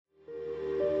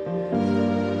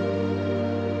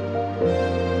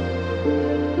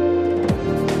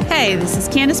Hey, this is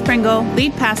Candace Pringle,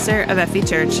 lead pastor of FE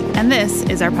Church, and this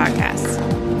is our podcast.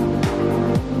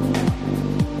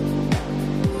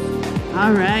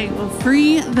 All right, well,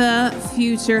 free the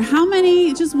future. How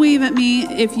many, just wave at me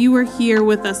if you were here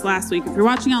with us last week. If you're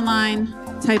watching online,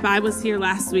 type I was here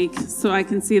last week so I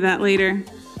can see that later.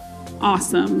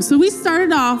 Awesome. So we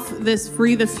started off this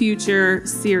Free the Future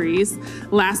series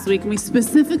last week, and we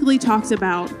specifically talked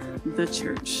about the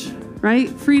church, right?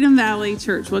 Freedom Valley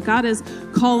Church, what God is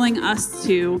calling us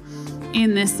to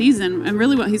in this season. And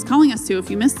really what he's calling us to,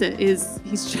 if you missed it, is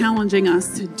he's challenging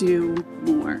us to do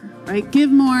more, right?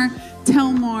 Give more,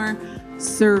 tell more,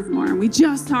 serve more. And we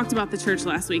just talked about the church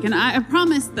last week. And I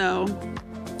promised, though,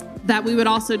 that we would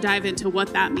also dive into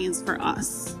what that means for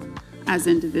us as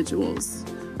individuals,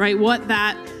 right? What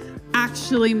that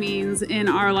actually means in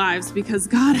our lives, because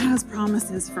God has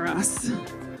promises for us.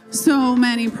 So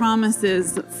many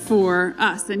promises for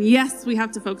us. And yes, we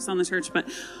have to focus on the church, but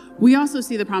we also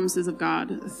see the promises of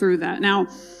God through that. Now,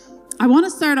 I want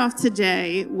to start off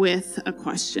today with a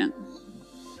question.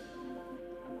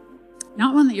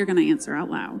 Not one that you're going to answer out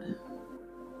loud,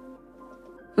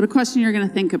 but a question you're going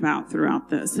to think about throughout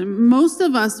this. And most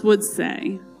of us would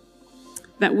say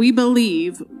that we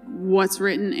believe what's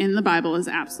written in the Bible is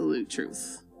absolute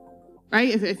truth.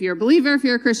 Right? If you're a believer, if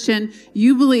you're a Christian,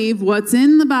 you believe what's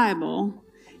in the Bible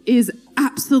is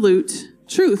absolute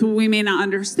truth. We may not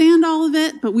understand all of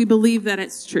it, but we believe that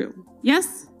it's true.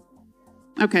 Yes?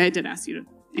 Okay, I did ask you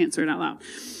to answer it out loud.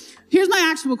 Here's my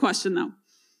actual question, though.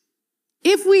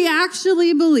 If we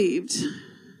actually believed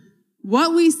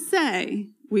what we say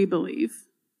we believe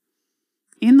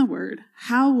in the Word,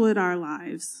 how would our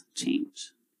lives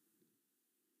change?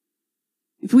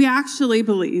 If we actually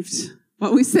believed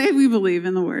what we say we believe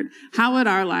in the Word, how would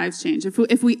our lives change?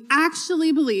 If we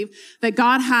actually believe that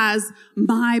God has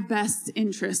my best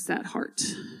interests at heart,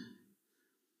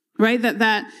 right?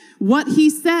 That what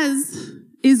he says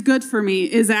is good for me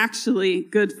is actually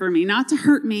good for me, not to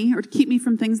hurt me or to keep me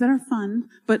from things that are fun,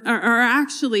 but are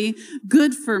actually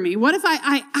good for me. What if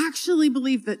I actually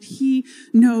believe that he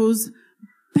knows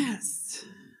best?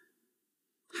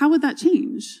 How would that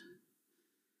change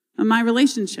my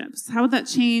relationships? How would that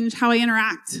change how I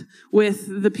interact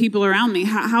with the people around me?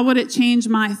 How would it change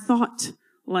my thought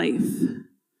life?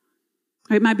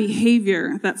 Right? My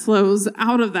behavior that flows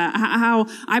out of that, how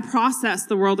I process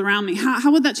the world around me.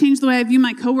 How would that change the way I view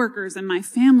my coworkers and my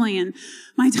family and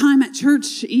my time at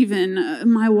church,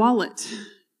 even my wallet?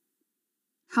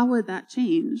 How would that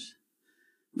change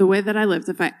the way that I lived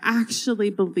if I actually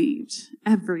believed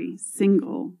every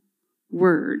single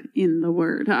word in the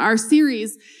Word? Our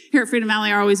series here at Freedom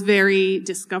Valley are always very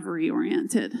discovery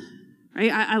oriented, right?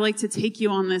 I like to take you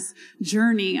on this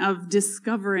journey of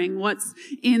discovering what's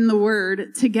in the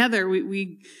Word together.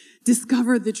 We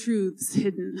discover the truths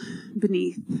hidden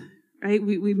beneath, right?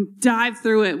 We dive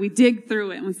through it, we dig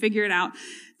through it, and we figure it out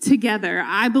together.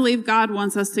 I believe God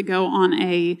wants us to go on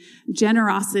a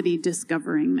generosity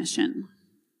discovering mission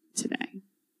today.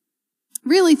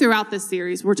 Really, throughout this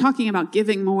series, we're talking about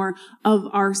giving more of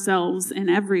ourselves in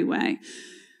every way.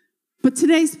 But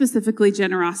today, specifically,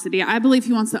 generosity. I believe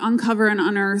he wants to uncover and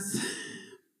unearth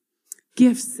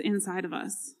gifts inside of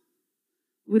us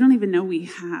we don't even know we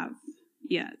have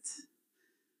yet.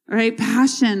 All right?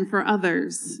 Passion for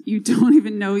others you don't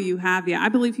even know you have yet. I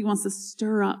believe he wants to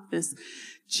stir up this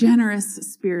generous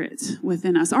spirit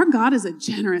within us. Our God is a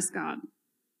generous God.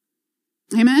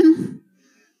 Amen?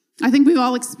 I think we've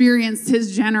all experienced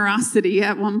his generosity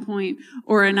at one point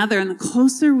or another. And the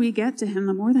closer we get to him,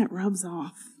 the more that rubs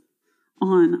off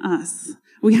on us.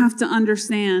 We have to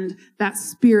understand that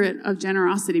spirit of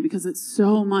generosity because it's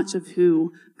so much of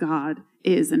who God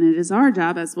is. And it is our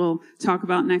job, as we'll talk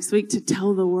about next week, to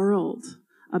tell the world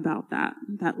about that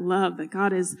love, that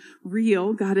God is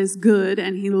real, God is good,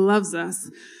 and he loves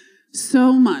us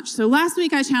so much. So last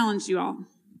week I challenged you all. All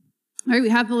right, we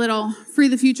have the little Free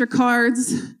the Future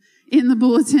cards in the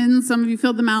bulletin. Some of you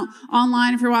filled them out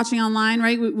online if you're watching online,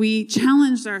 right? We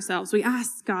challenged ourselves. We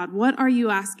asked God, what are you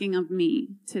asking of me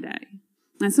today?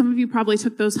 And some of you probably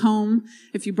took those home.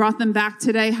 If you brought them back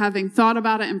today, having thought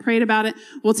about it and prayed about it,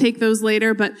 we'll take those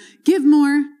later. But give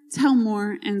more, tell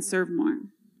more, and serve more.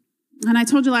 And I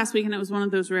told you last week, and it was one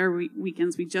of those rare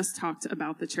weekends, we just talked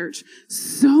about the church.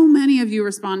 So many of you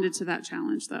responded to that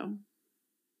challenge, though.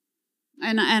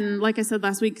 And like I said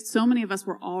last week, so many of us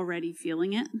were already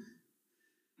feeling it.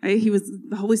 Right?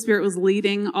 The Holy Spirit was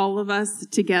leading all of us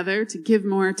together to give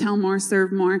more, tell more,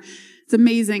 serve more. It's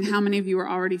amazing how many of you are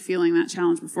already feeling that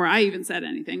challenge before I even said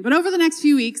anything. But over the next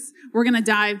few weeks, we're going to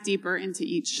dive deeper into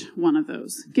each one of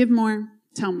those. Give more,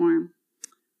 tell more,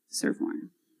 serve more.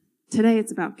 Today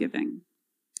it's about giving.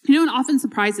 You know, it often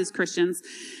surprises Christians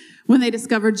when they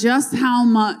discover just how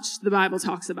much the Bible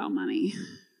talks about money.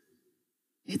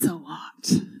 It's a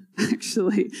lot,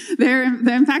 actually.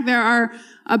 In fact, there are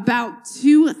about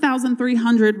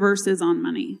 2,300 verses on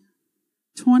money.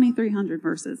 2,300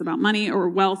 verses about money or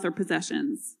wealth or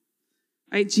possessions.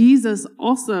 Right? Jesus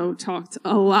also talked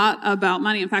a lot about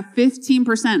money. In fact,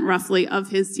 15% roughly of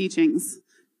his teachings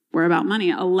were about money.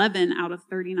 11 out of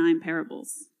 39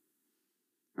 parables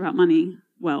are about money,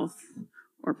 wealth,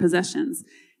 or possessions.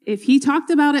 If he talked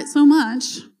about it so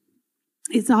much,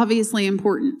 it's obviously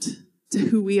important to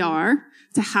who we are,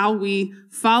 to how we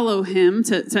follow him,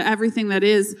 to everything that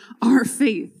is our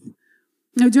faith.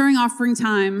 Now, during offering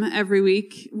time every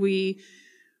week, we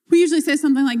usually say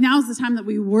something like, now's the time that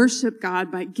we worship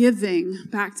God by giving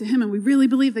back to him. And we really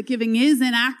believe that giving is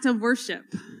an act of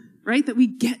worship, right? That we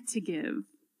get to give.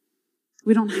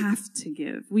 We don't have to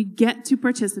give. We get to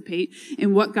participate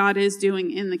in what God is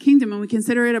doing in the kingdom, and we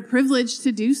consider it a privilege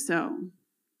to do so.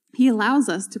 He allows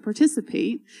us to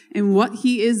participate in what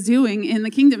he is doing in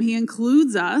the kingdom. He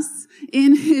includes us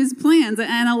in his plans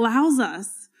and allows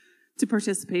us to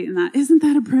participate in that. Isn't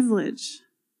that a privilege?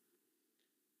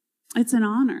 It's an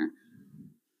honor.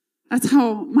 That's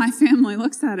how my family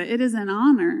looks at it. It is an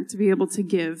honor to be able to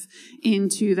give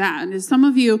into that. And some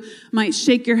of you might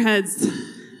shake your heads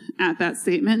at that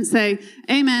statement and say,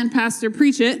 amen, pastor,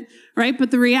 preach it, right?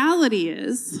 But the reality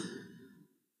is,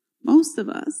 most of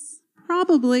us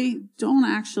probably don't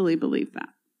actually believe that.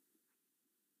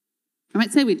 I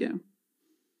might say we do.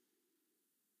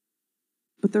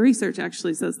 But the research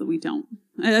actually says that we don't.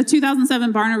 A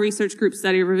 2007 Barna Research Group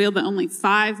study revealed that only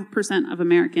 5% of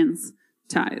Americans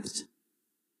tithed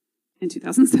in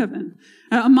 2007.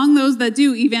 Among those that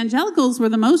do, evangelicals were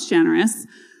the most generous,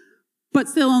 but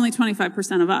still only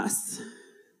 25% of us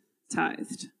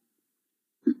tithed.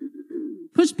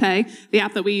 PushPay, the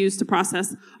app that we use to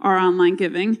process our online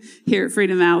giving here at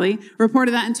Freedom Valley,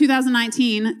 reported that in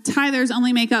 2019, tithers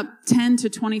only make up 10 to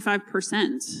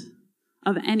 25%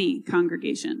 of any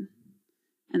congregation.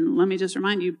 And let me just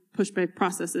remind you, PushPay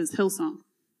processes Hillsong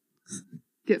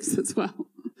gifts as well.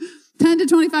 10 to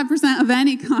 25% of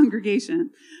any congregation.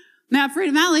 Now, at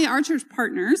Freedom Valley, our church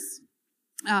partners,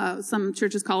 some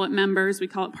churches call it members. We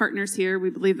call it partners here. We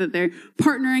believe that they're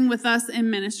partnering with us in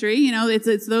ministry. You know,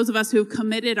 it's those of us who have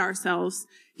committed ourselves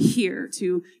here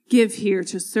to give here,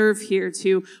 to serve here,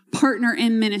 to partner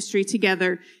in ministry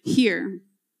together here.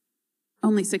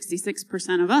 Only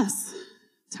 66% of us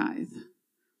tithe.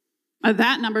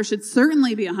 That number should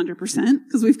certainly be 100%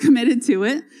 because we've committed to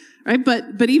it, right?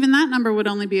 But even that number would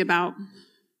only be about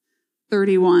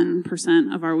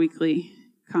 31% of our weekly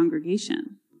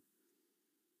congregation.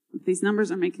 If these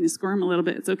numbers are making you squirm a little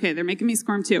bit, it's okay. They're making me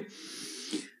squirm too.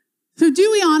 So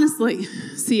do we honestly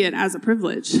see it as a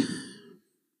privilege?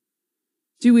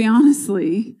 Do we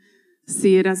honestly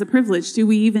see it as a privilege? Do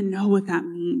we even know what that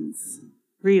means,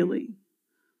 really?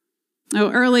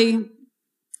 Oh, early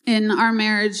in our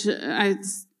marriage, I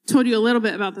told you a little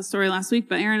bit about the story last week,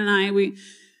 but Aaron and I,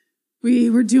 we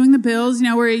were doing the bills. You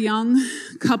know, we're a young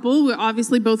couple. We're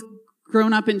obviously both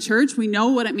grown up in church. We know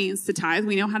what it means to tithe.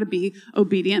 We know how to be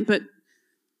obedient, but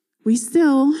we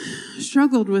still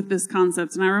struggled with this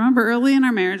concept. And I remember early in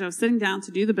our marriage, I was sitting down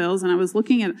to do the bills and I was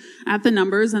looking at the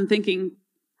numbers and thinking,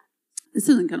 this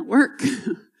isn't going to work.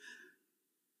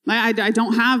 I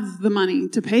don't have the money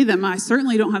to pay them. I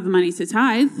certainly don't have the money to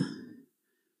tithe.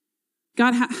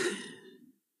 God, how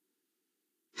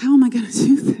am I going to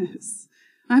do this?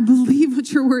 I believe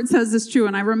what your word says is true.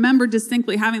 And I remember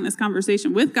distinctly having this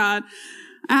conversation with God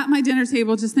at my dinner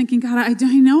table, just thinking, God, I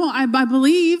know I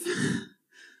believe,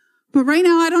 but right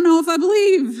now I don't know if I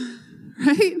believe,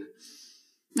 right?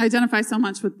 I identify so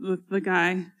much with the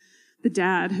guy, the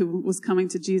dad who was coming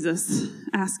to Jesus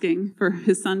asking for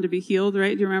his son to be healed,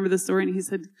 right? Do you remember the story? And he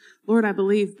said, Lord, I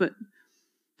believe, but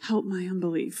help my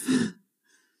unbelief.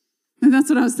 And that's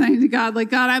what I was saying to God. Like,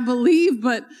 God, I believe,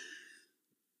 but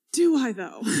do I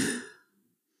though?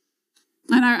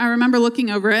 And I remember looking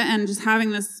over it and just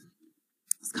having this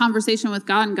conversation with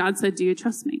God, and God said, do you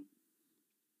trust me?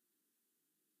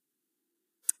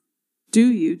 Do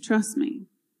you trust me?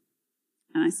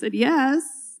 And I said, yes.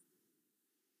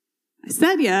 I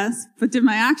said yes, but did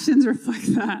my actions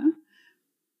reflect that?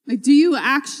 Like, do you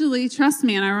actually trust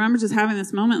me? And I remember just having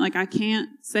this moment, like, I can't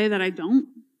say that I don't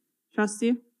trust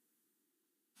you.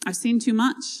 I've seen too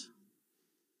much.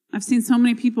 I've seen so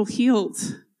many people healed,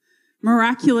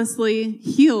 miraculously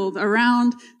healed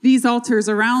around these altars,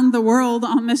 around the world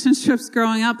on mission trips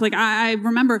growing up. Like, I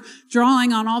remember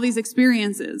drawing on all these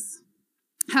experiences.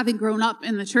 Having grown up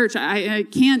in the church, I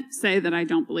can't say that I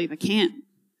don't believe. I can't.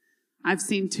 I've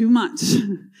seen too much.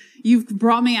 You've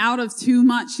brought me out of too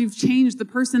much. You've changed the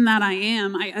person that I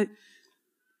am. Of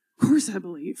course I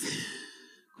believe.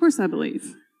 Of course I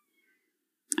believe.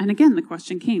 And again, the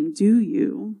question came, do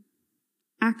you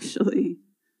actually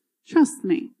trust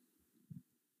me?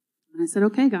 And I said,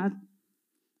 okay, God,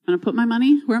 I'm going to put my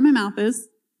money where my mouth is.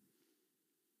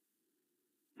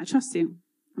 I trust you.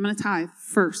 I'm going to tithe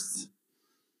first,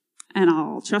 and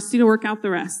I'll trust you to work out the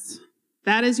rest.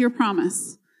 That is your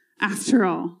promise, after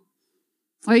all.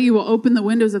 Right? You will open the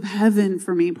windows of heaven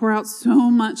for me, pour out so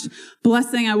much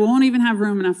blessing. I won't even have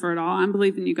room enough for it all. I'm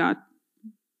believing you, God.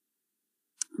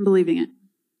 I'm believing it.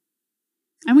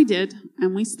 And we did,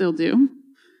 and we still do.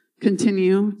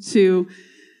 Continue to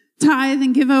tithe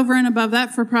and give over and above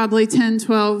that for probably 10,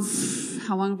 12,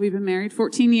 how long have we been married?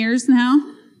 14 years now.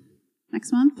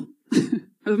 Next month,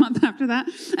 or the month after that.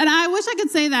 And I wish I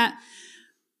could say that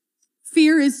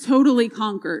fear is totally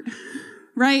conquered,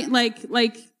 right?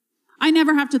 Like I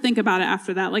never have to think about it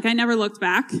after that. Like I never looked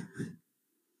back.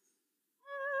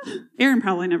 Aaron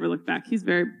probably never looked back. He's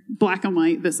very black and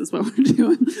white. This is what we're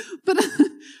doing. But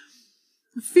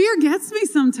fear gets me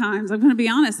sometimes. I'm going to be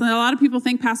honest. And a lot of people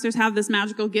think pastors have this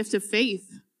magical gift of faith.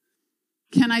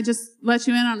 Can I just let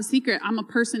you in on a secret? I'm a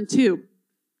person too.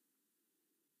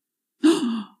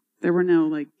 There were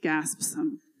no gasps.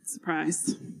 I'm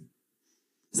surprised.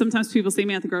 Sometimes people see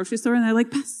me at the grocery store and they're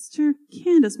like, Pastor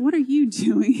Candace, what are you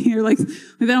doing here? Like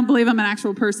they don't believe I'm an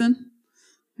actual person.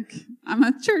 I'm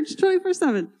at church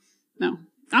 24/7. No,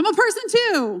 I'm a person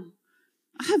too.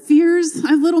 I have fears. I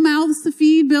have little mouths to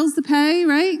feed, bills to pay,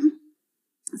 right?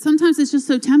 Sometimes it's just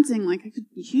so tempting. Like I could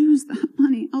use that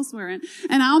money elsewhere.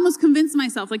 And I almost convince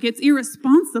myself it's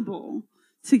irresponsible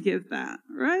to give that,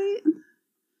 right?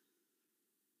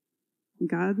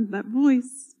 God, that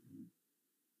voice.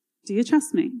 Do you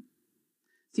trust me?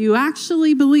 Do you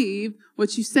actually believe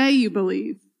what you say you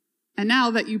believe? And now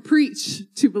that you preach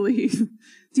to believe,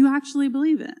 do you actually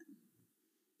believe it?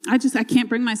 I can't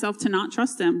bring myself to not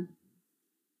trust him.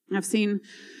 I've seen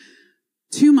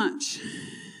too much.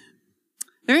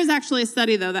 There is actually a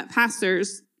study, though, that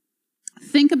pastors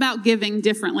think about giving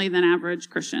differently than average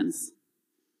Christians.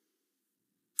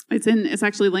 It's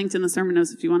actually linked in the sermon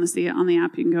notes. If you want to see it on the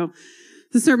app, you can go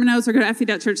to sermon notes or go to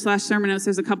fe.church/sermon notes.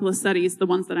 There's a couple of studies. The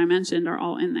ones that I mentioned are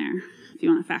all in there. If you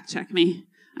want to fact check me,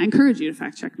 I encourage you to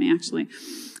fact check me, actually.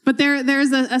 But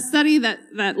there's a study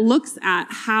that looks at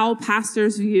how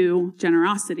pastors view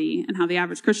generosity and how the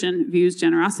average Christian views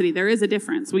generosity. There is a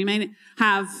difference. We may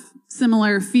have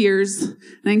similar fears and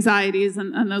anxieties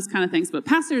and those kind of things, but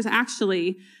pastors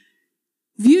actually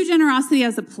view generosity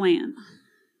as a plan.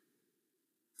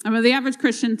 I mean, the average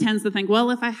Christian tends to think, well,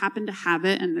 if I happen to have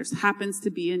it and there happens to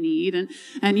be a need and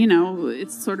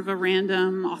it's sort of a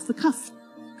random off-the-cuff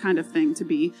kind of thing to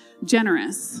be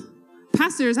generous.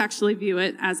 Pastors actually view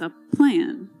it as a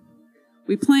plan.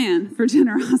 We plan for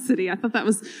generosity. I thought that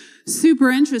was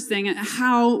super interesting at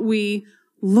how we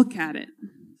look at it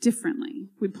differently.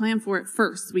 We plan for it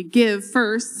first. We give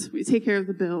first. We take care of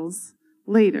the bills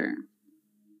later.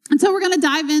 And so we're going to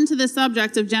dive into the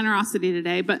subject of generosity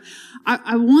today, but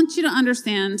I want you to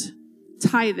understand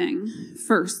tithing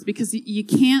first, because you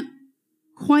can't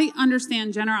quite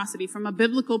understand generosity from a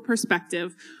biblical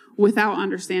perspective without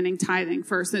understanding tithing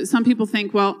first. Some people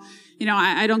think, well,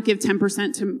 I don't give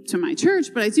 10% to my church,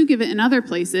 but I do give it in other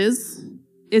places.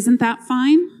 Isn't that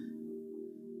fine?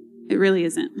 It really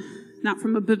isn't. Not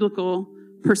from a biblical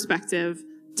perspective.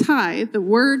 Tithe, the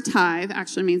word tithe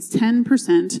actually means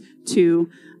 10% to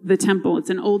the temple.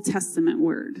 It's an Old Testament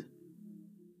word.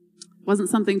 It wasn't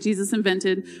something Jesus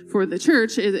invented for the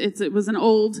church. It was an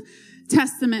Old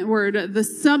Testament word. The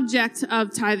subject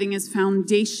of tithing is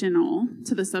foundational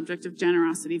to the subject of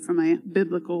generosity from a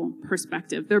biblical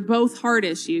perspective. They're both hard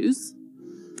issues,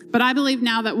 but I believe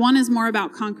now that one is more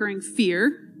about conquering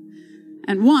fear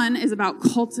and one is about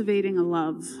cultivating a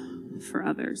love for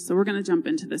others. So we're going to jump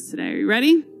into this today. Are you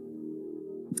ready?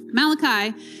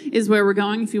 Malachi is where we're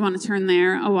going if you want to turn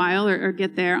there a while or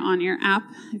get there on your app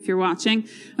if you're watching.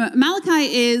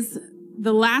 Malachi is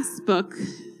the last book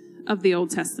of the Old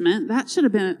Testament. That should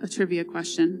have been a trivia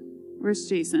question. Where's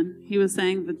Jason? He was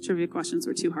saying the trivia questions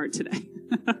were too hard today.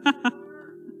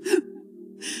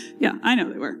 Yeah, I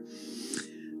know they were.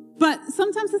 But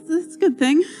sometimes it's a good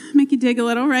thing. Make you dig a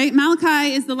little, right?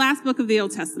 Malachi is the last book of the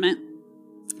Old Testament.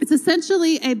 It's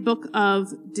essentially a book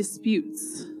of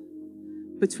disputes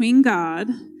between God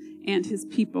and his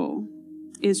people,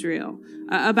 Israel,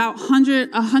 about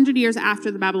 100 years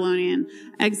after the Babylonian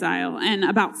exile and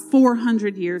about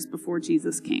 400 years before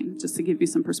Jesus came, just to give you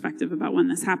some perspective about when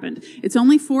this happened. It's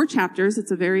only 4 chapters.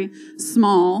 It's a very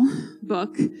small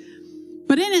book,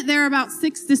 But in it, there are about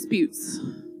 6 disputes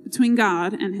between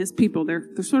God and his people. They're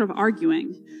sort of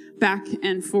arguing back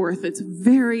and forth. It's a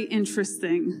very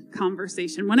interesting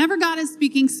conversation. Whenever God is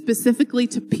speaking specifically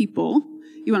to people,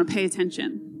 you want to pay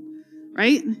attention,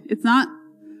 right? It's not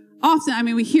often, I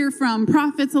mean, we hear from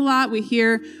prophets a lot. We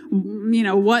hear,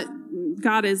 what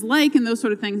God is like and those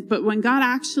sort of things. But when God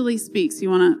actually speaks, you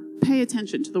want to pay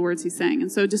attention to the words he's saying. And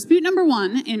so dispute number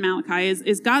 1 in Malachi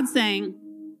is God saying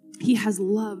he has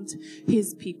loved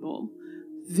his people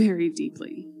very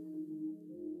deeply.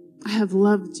 I have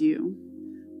loved you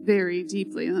very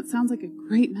deeply. And that sounds like a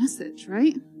great message,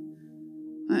 right?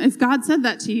 If God said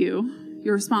that to you,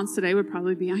 your response today would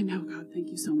probably be, I know, God, thank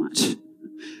you so much.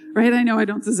 Right? I know I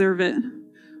don't deserve it.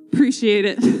 Appreciate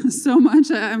it so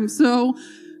much. I'm so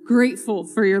grateful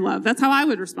for your love. That's how I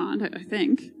would respond, I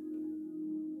think.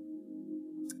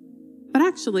 But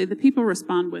actually, the people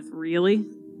respond with, really?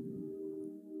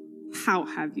 How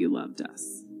have you loved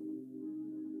us?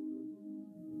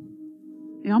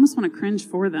 You almost want to cringe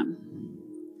for them.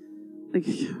 Like,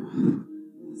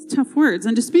 it's tough words.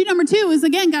 And dispute number 2 is,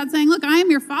 again, God saying, look, I am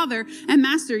your father and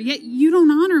master, yet you don't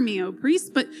honor me, O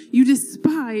priest, but you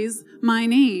despise my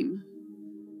name.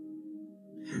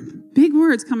 Big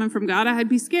words coming from God. I'd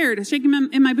be scared, shaking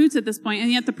in my boots at this point.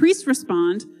 And yet the priests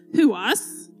respond, who,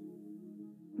 us?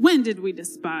 When did we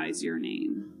despise your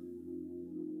name?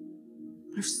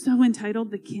 They're so entitled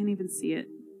they can't even see it.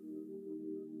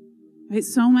 Right?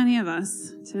 So many of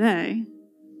us today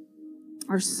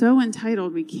are so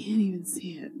entitled we can't even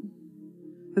see it.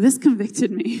 But this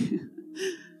convicted me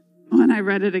when I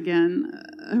read it again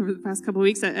over the past couple of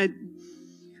weeks. I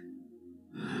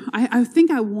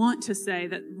think I want to say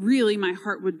that really my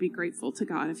heart would be grateful to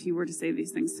God if he were to say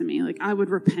these things to me. Like, I would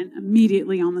repent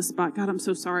immediately on the spot. God, I'm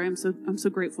so sorry. I'm so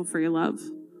grateful for your love.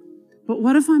 But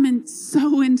what if I'm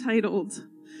so entitled?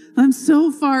 I'm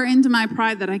so far into my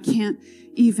pride that I can't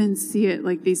even see it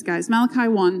like these guys. Malachi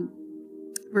 1,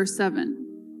 verse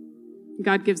 7.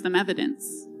 God gives them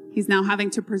evidence. He's now having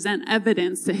to present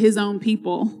evidence to his own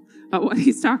people about what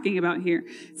he's talking about here.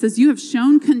 It says, you have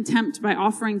shown contempt by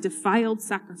offering defiled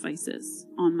sacrifices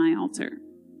on my altar.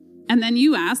 And then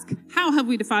you ask, how have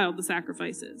we defiled the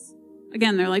sacrifices?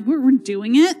 Again, they're like, we're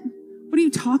doing it. What are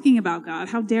you talking about, God?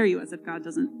 How dare you? As if God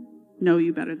doesn't know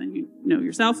you better than you know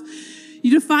yourself.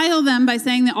 You defile them by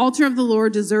saying the altar of the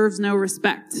Lord deserves no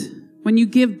respect. When you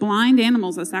give blind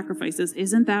animals as sacrifices,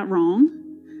 isn't that wrong?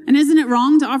 And isn't it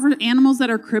wrong to offer animals that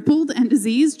are crippled and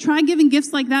diseased? Try giving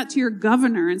gifts like that to your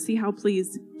governor and see how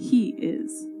pleased he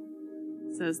is,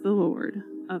 says the Lord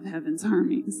of heaven's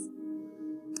armies.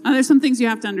 There's some things you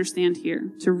have to understand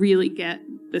here to really get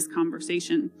this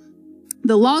conversation.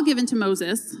 The law given to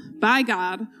Moses by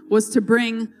God was to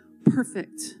bring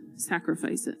perfect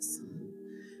sacrifices.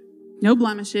 No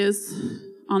blemishes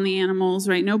on the animals,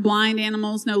 right? No blind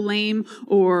animals, no lame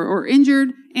or injured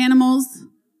animals.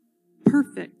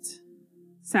 Perfect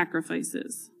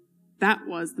sacrifices. That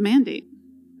was the mandate.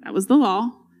 That was the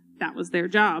law. That was their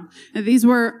job. And these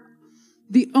were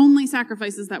the only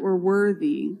sacrifices that were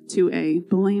worthy to a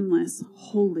blameless,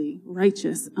 holy,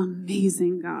 righteous,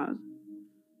 amazing God.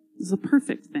 The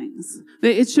perfect things.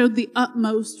 It showed the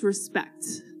utmost respect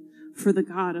for the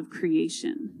God of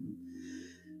creation.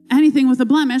 Anything with a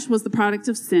blemish was the product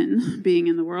of sin being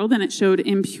in the world, and it showed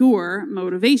impure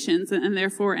motivations and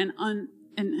therefore an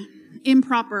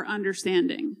improper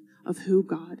understanding of who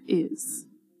God is.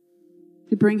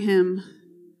 To bring him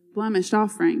blemished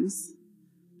offerings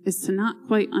is to not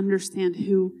quite understand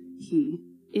who he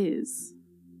is.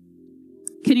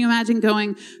 Can you imagine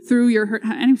going through your herd?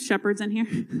 Any shepherds in here?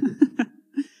 I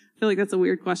feel like that's a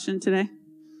weird question today.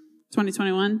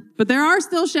 2021. But there are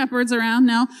still shepherds around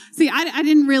now. See, I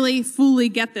didn't really fully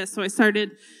get this, so I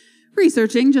started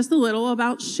researching just a little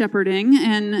about shepherding.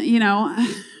 And,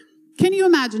 can you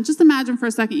imagine, just imagine for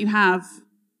a second you have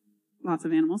lots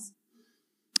of animals.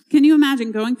 Can you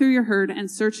imagine going through your herd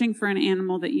and searching for an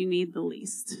animal that you need the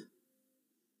least?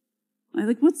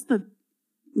 Like, what's the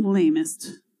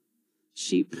lamest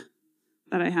sheep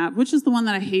that I have? Which is the one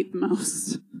that I hate the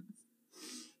most?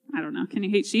 I don't know. Can you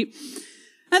hate sheep?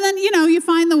 And then, you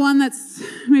find the one that's,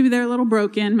 maybe they're a little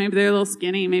broken, maybe they're a little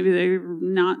skinny, maybe they're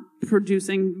not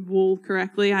producing wool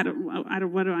correctly. I don't,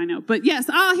 what do I know? But yes,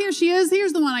 here she is.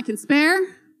 Here's the one I can spare,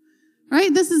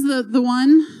 right? This is the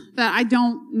one that I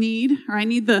don't need, or I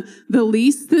need the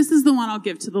least. This is the one I'll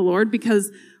give to the Lord because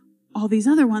all these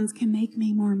other ones can make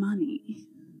me more money.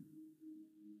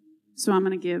 So I'm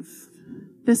going to give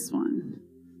this one,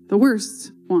 the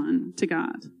worst one, to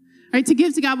God, right? To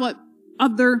give to God what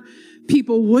other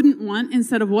people wouldn't want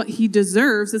instead of what he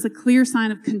deserves is a clear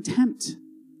sign of contempt,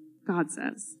 God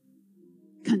says.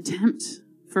 contempt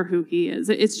for who he is.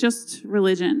 It's just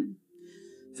religion,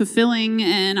 fulfilling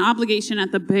an obligation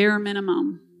at the bare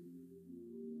minimum,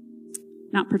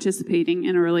 not participating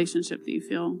in a relationship that you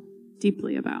feel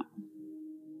deeply about,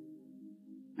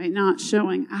 right? Not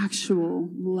showing actual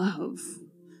love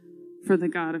for the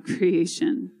God of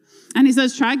creation. And he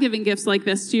says, try giving gifts like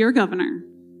this to your governor.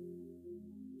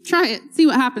 Try it, see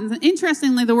what happens. And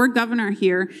interestingly, the word governor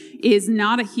here is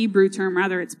not a Hebrew term,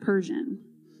 rather it's Persian.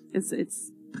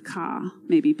 It's Pekah,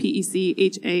 maybe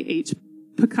P-E-C-H-A-H,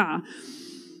 Pekah.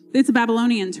 It's a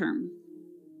Babylonian term,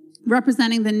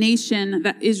 representing the nation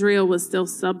that Israel was still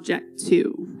subject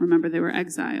to. Remember, they were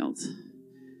exiled.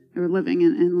 They were living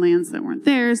in lands that weren't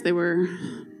theirs. They were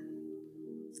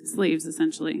slaves,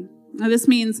 essentially. Now, this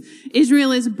means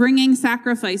Israel is bringing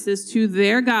sacrifices to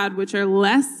their God, which are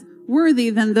less worthy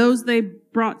than those they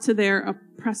brought to their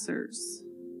oppressors.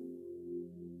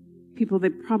 People they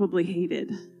probably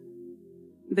hated.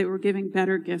 They were giving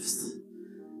better gifts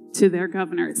to their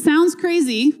governor. It sounds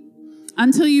crazy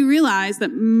until you realize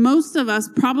that most of us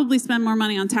probably spend more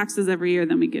money on taxes every year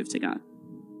than we give to God.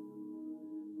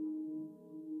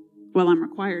 Well, I'm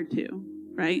required to,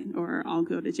 right? Or I'll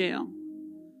go to jail,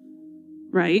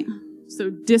 right? So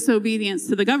disobedience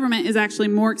to the government is actually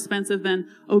more expensive than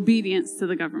obedience to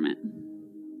the government,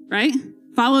 right?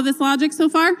 Follow this logic so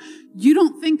far? You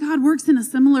don't think God works in a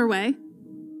similar way?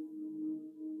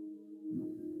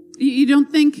 You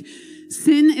don't think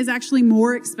sin is actually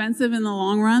more expensive in the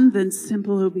long run than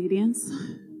simple obedience?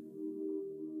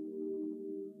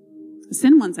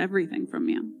 Sin wants everything from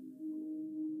you,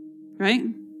 right?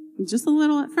 Just a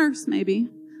little at first, maybe,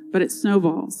 but it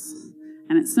snowballs,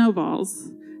 and it snowballs,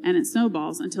 and it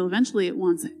snowballs until eventually it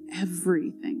wants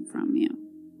everything from you.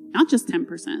 Not just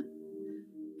 10%,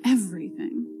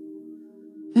 everything.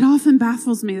 It often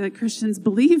baffles me that Christians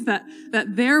believe that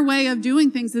their way of doing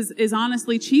things is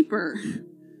honestly cheaper.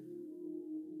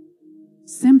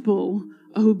 Simple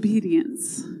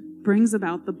obedience brings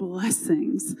about the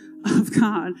blessings of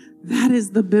God. That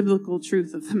is the biblical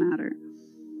truth of the matter.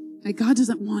 Like, God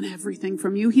doesn't want everything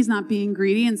from you. He's not being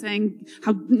greedy and saying,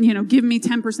 give me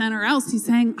 10% or else. He's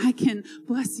saying, I can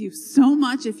bless you so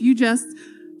much if you just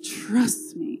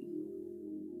trust me.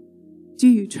 Do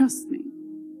you trust me?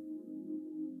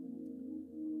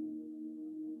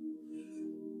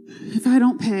 If I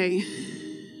don't pay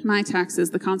my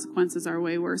taxes, the consequences are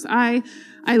way worse. I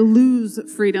lose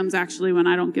freedoms actually when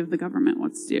I don't give the government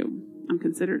what's due. I'm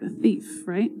considered a thief,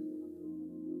 right?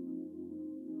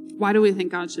 Why do we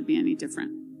think God should be any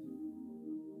different?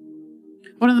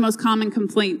 One of the most common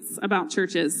complaints about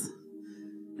churches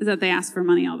is that they ask for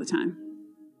money all the time,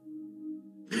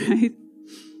 right?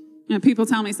 People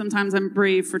tell me sometimes I'm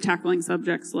brave for tackling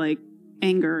subjects like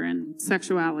anger and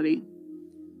sexuality.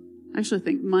 I actually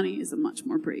think money is a much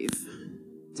more brave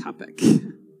topic.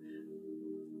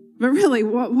 But really,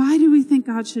 why do we think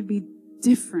God should be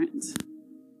different?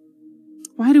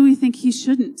 Why do we think he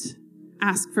shouldn't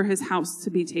ask for his house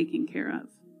to be taken care of?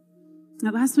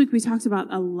 Now, last week we talked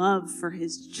about a love for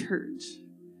his church,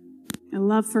 a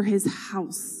love for his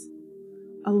house,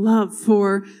 a love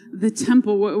for the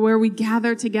temple where we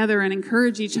gather together and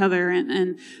encourage each other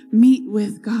and meet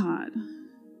with God.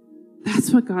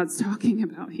 That's what God's talking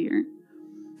about here.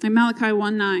 And Malachi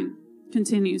 1:9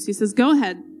 continues. He says, go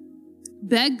ahead,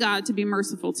 beg God to be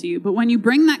merciful to you. But when you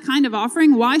bring that kind of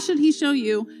offering, why should he show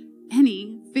you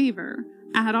any favor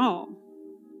at all?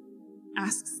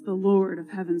 Asks the Lord of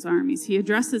heaven's armies. He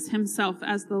addresses himself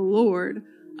as the Lord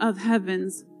of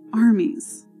heaven's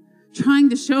armies, trying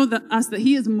to show us that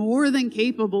he is more than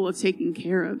capable of taking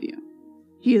care of you.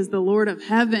 He is the Lord of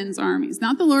heaven's armies,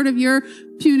 not the Lord of your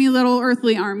puny little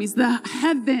earthly armies, the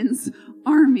heaven's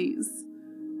armies.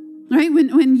 Right?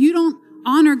 When you don't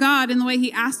honor God in the way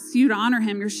he asks you to honor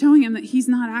him, you're showing him that he's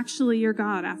not actually your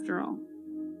God after all.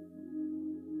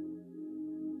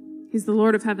 He's the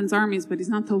Lord of heaven's armies, but he's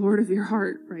not the Lord of your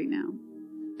heart right now.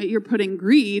 That you're putting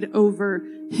greed over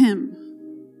him.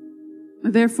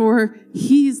 Therefore,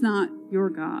 he's not your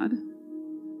God.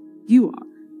 You are.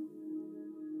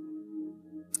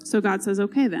 So God says,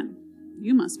 okay then,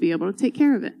 you must be able to take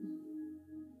care of it.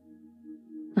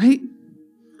 Right?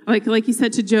 Like he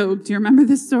said to Job, do you remember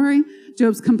this story?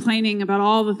 Job's complaining about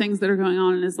all the things that are going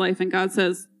on in his life, and God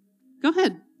says, go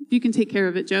ahead, you can take care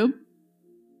of it, Job.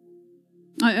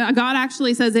 God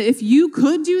actually says that if you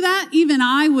could do that, even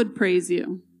I would praise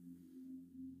you.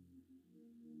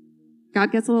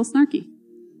 God gets a little snarky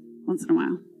once in a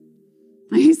while.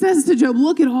 He says to Job,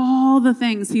 look at all the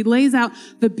things. He lays out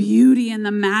the beauty and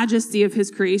the majesty of his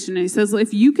creation. And he says,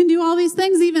 if you can do all these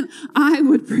things, even I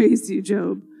would praise you,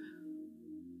 Job.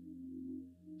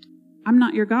 I'm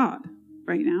not your God,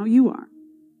 right now. You are.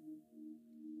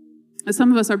 As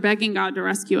some of us are begging God to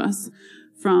rescue us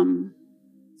from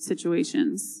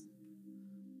situations.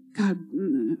 God,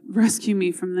 rescue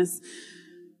me from this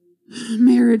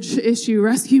marriage issue.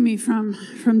 Rescue me from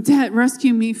debt.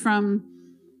 Rescue me from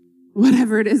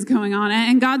whatever it is going on.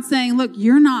 And God's saying, look,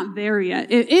 you're not there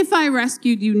yet. If I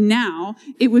rescued you now,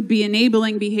 it would be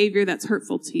enabling behavior that's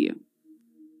hurtful to you.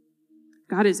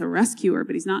 God is a rescuer,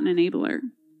 but he's not an enabler.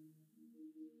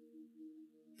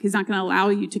 He's not going to allow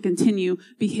you to continue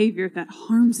behavior that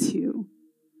harms you.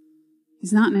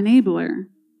 He's not an enabler.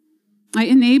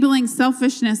 Enabling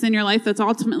selfishness in your life that's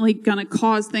ultimately going to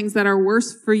cause things that are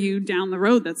worse for you down the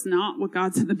road. That's not what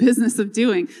God's in the business of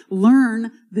doing.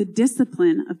 Learn the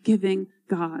discipline of giving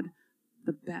God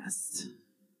the best.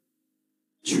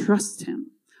 Trust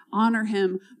him. Honor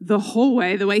him the whole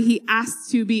way, the way he asks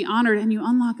to be honored, and you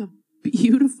unlock a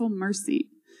beautiful mercy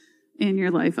in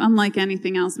your life, unlike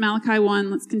anything else. Malachi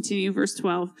 1, let's continue, verse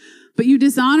 12. But you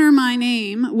dishonor my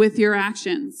name with your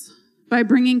actions. By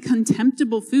bringing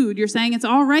contemptible food, you're saying it's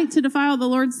all right to defile the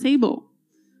Lord's table.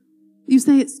 You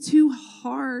say it's too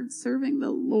hard serving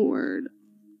the Lord.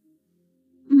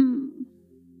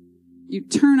 You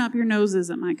turn up your noses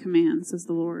at my command, says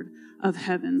the Lord of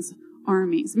heaven's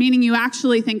armies. Meaning you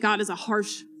actually think God is a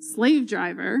harsh slave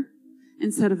driver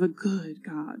instead of a good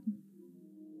God.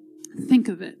 Think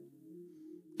of it.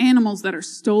 Animals that are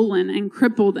stolen and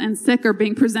crippled and sick are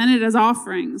being presented as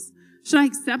offerings. Should I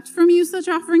accept from you such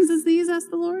offerings as these,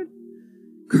 asked the Lord?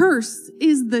 Cursed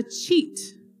is the cheat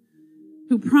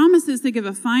who promises to give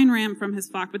a fine ram from his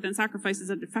flock, but then sacrifices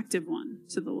a defective one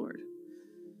to the Lord.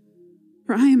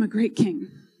 For I am a great king,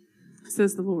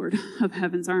 says the Lord of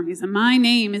heaven's armies, and my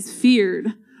name is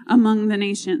feared among the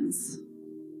nations.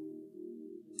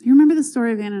 You remember the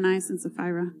story of Ananias and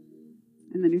Sapphira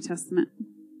in the New Testament?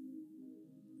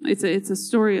 It's a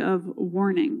story of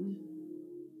warning.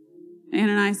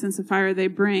 Ananias and Sapphira, they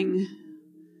bring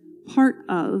part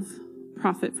of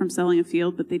profit from selling a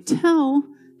field, but they tell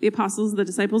the apostles, the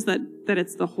disciples, that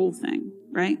it's the whole thing,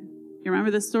 right? You remember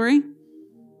this story?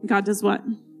 God does what?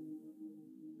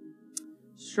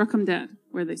 Struck them dead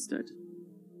where they stood.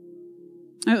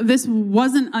 This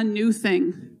wasn't a new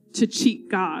thing to cheat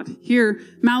God. Here,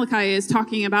 Malachi is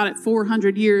talking about it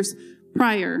 400 years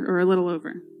prior, or a little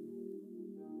over.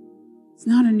 It's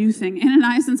not a new thing.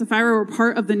 Ananias and Sapphira were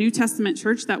part of the New Testament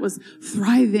church that was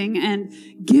thriving and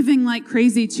giving like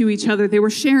crazy to each other. They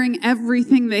were sharing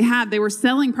everything they had. They were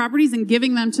selling properties and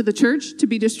giving them to the church to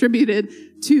be distributed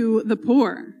to the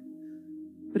poor.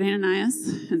 But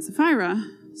Ananias and Sapphira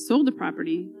sold the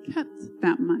property, kept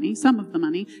that money, some of the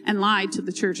money, and lied to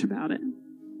the church about it.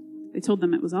 They told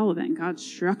them it was all of it, and God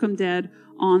struck them dead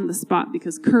on the spot,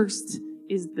 because cursed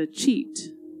is the cheat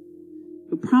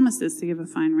who promises to give a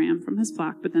fine ram from his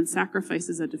flock, but then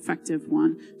sacrifices a defective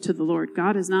one to the Lord.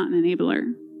 God is not an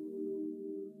enabler.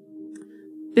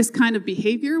 This kind of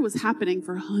behavior was happening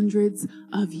for hundreds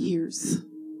of years.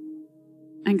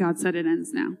 And God said it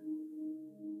ends now.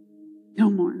 No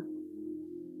more.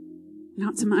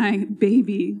 Not to my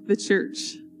baby, the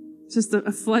church. Just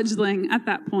a fledgling at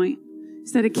that point. He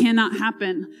said it cannot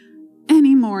happen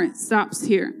anymore. It stops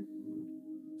here.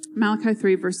 Malachi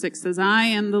 3 verse 6 says, I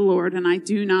am the Lord and I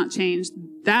do not change.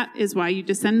 That is why you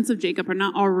descendants of Jacob are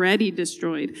not already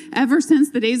destroyed. Ever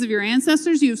since the days of your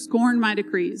ancestors, you have scorned my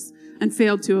decrees and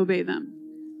failed to obey them.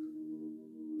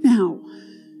 Now,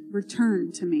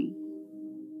 return to me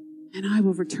and I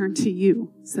will return to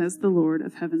you, says the Lord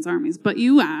of heaven's armies. But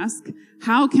you ask,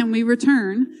 how can we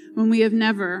return when we have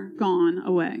never gone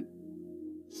away?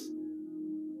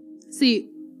 See,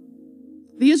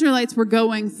 the Israelites were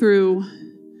going through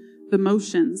the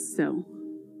motions still.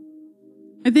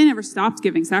 They never stopped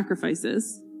giving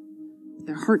sacrifices, but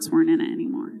their hearts weren't in it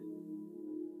anymore.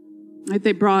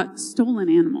 They brought stolen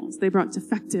animals. They brought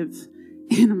defective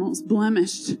animals,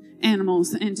 blemished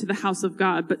animals into the house of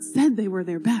God, but said they were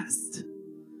their best.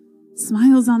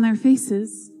 Smiles on their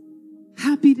faces.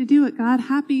 Happy to do it, God.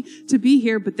 Happy to be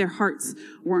here, but their hearts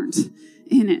weren't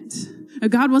in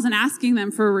it. God wasn't asking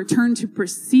them for a return to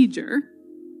procedure.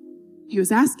 He was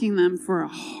asking them for a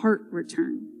heart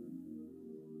return.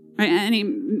 Right? Any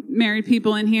married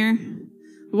people in here?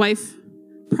 The wife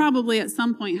probably at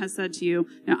some point has said to you,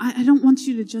 I don't want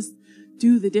you to just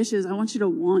do the dishes. I want you to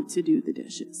want to do the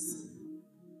dishes.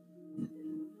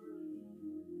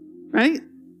 Right?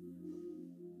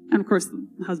 And of course,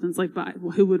 the husband's like, but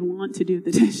who would want to do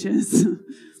the dishes?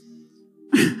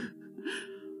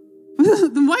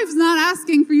 The wife's not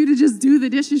asking for you to just do the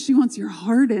dishes. She wants your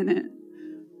heart in it.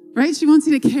 Right? She wants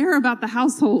you to care about the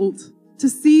household, to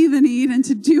see the need and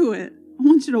to do it. I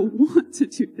want you to want to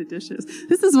do the dishes.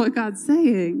 This is what God's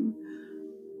saying.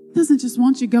 He doesn't just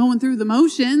want you going through the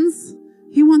motions.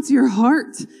 He wants your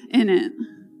heart in it.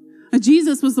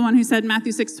 Jesus was the one who said in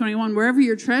Matthew 6:21, wherever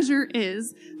your treasure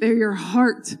is, there your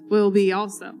heart will be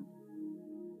also.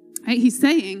 Right? He's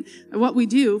saying that what we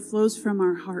do flows from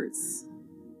our hearts.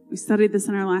 We studied this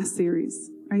in our last series,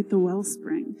 right? The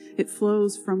wellspring. It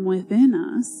flows from within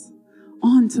us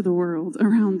onto the world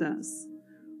around us.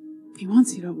 He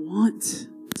wants you to want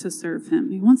to serve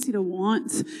him. He wants you to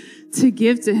want to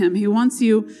give to him. He wants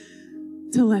you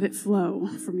to let it flow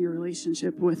from your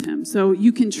relationship with him. So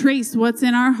you can trace what's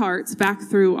in our hearts back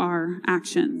through our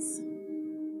actions.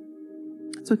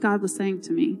 That's what God was saying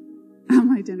to me at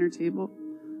my dinner table.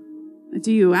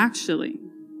 Do you actually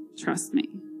trust me?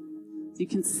 You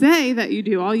can say that you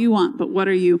do all you want, but what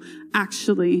are you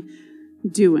actually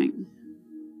doing?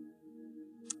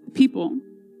 People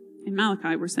in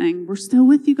Malachi were saying, we're still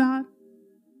with you, God.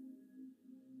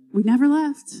 We never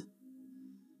left.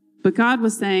 But God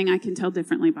was saying, I can tell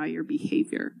differently by your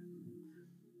behavior.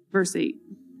 Verse 8,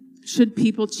 should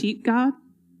people cheat God?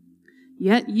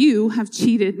 Yet you have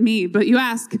cheated me. But you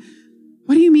ask,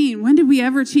 what do you mean? When did we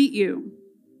ever cheat you?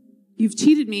 You've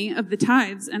cheated me of the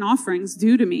tithes and offerings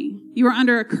due to me. You are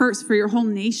under a curse, for your whole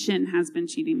nation has been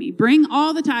cheating me. Bring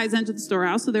all the tithes into the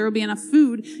storehouse, so there will be enough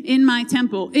food in my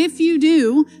temple. If you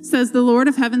do, says the Lord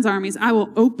of heaven's armies, I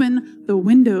will open the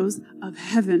windows of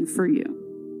heaven for you.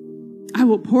 I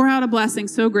will pour out a blessing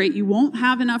so great you won't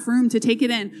have enough room to take it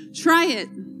in. Try it.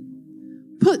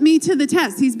 Put me to the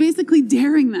test. He's basically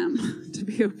daring them to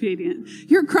be obedient.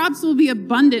 Your crops will be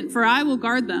abundant, for I will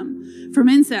guard them from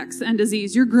insects and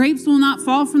disease. Your grapes will not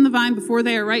fall from the vine before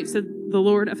they are ripe, said the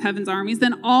Lord of heaven's armies.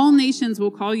 Then all nations will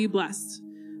call you blessed,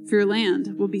 for your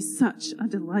land will be such a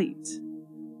delight.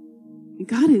 And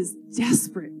God is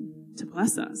desperate to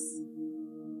bless us.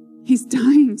 He's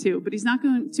dying to, but he's not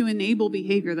going to enable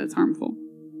behavior that's harmful.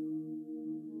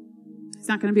 He's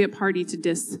not going to be a party to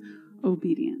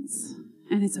disobedience.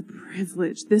 And it's a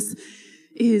privilege. This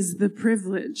is the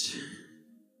privilege.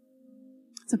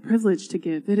 It's a privilege to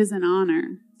give. It is an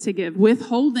honor to give.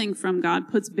 Withholding from God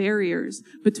puts barriers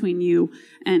between you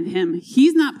and him.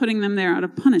 He's not putting them there out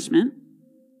of punishment.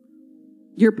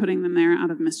 You're putting them there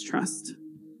out of mistrust.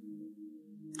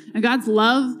 And God's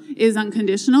love is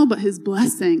unconditional, but his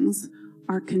blessings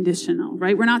are conditional,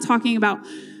 right? We're not talking about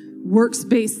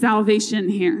works-based salvation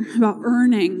here, about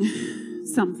earning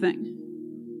something.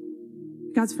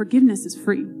 God's forgiveness is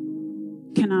free.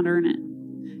 You cannot earn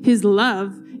it. His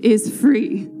love is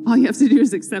free. All you have to do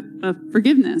is accept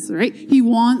forgiveness, right? He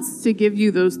wants to give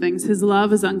you those things. His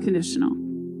love is unconditional.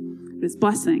 His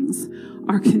blessings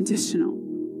are conditional.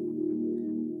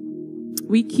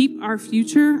 We keep our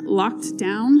future locked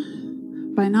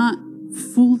down by not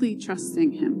fully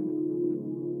trusting him.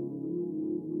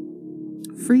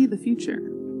 Free the future.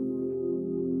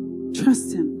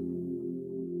 Trust him.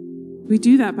 We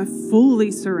do that by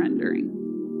fully surrendering.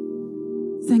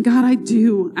 Saying, God, I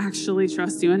do actually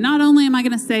trust you. And not only am I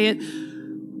going to say it,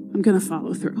 I'm going to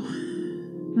follow through.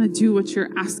 I'm going to do what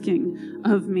you're asking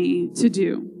of me to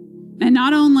do. And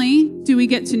not only do we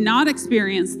get to not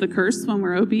experience the curse when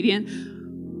we're obedient,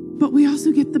 but we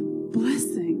also get the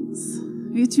blessings.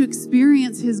 We get to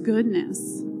experience his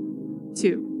goodness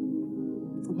too.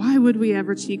 Why would we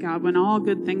ever cheat God when all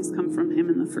good things come from him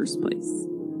in the first place?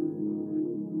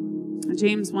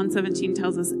 James 1:17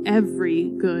 tells us every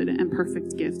good and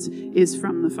perfect gift is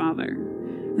from the Father.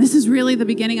 This is really the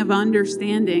beginning of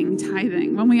understanding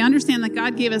tithing. When we understand that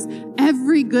God gave us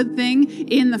every good thing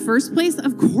in the first place,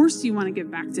 of course you want to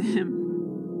give back to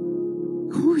him.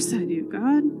 Of course I do,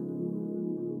 God.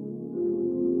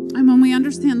 And when we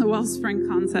understand the wellspring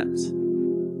concept,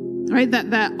 right,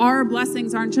 that our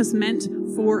blessings aren't just meant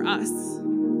for us.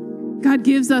 God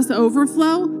gives us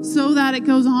overflow so that it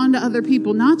goes on to other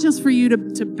people, not just for you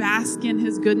to bask in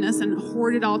his goodness and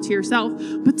hoard it all to yourself,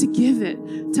 but to give it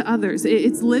to others.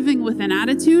 It's living with an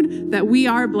attitude that we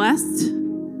are blessed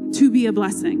to be a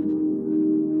blessing.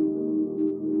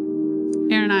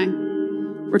 Aaron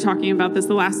and I were talking about this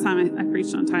the last time I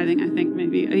preached on tithing, I think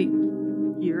maybe a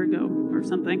year ago or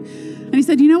something. And he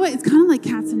said, you know what? It's kind of like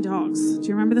cats and dogs. Do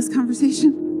you remember this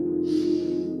conversation?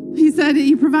 He said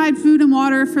you provide food and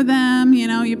water for them,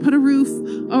 you put a roof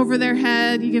over their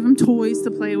head, you give them toys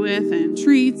to play with and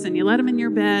treats, and you let them in your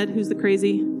bed. Who's the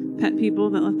crazy pet people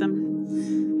that let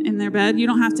them in their bed? You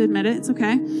don't have to admit it. It's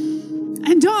okay.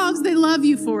 And dogs, they love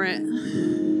you for it,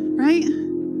 right?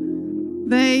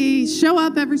 They show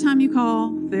up every time you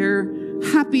call. They're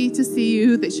happy to see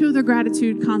you. They show their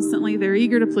gratitude constantly. They're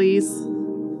eager to please.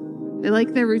 They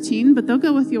like their routine, but they'll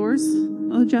go with yours.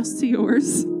 They'll adjust to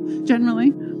yours.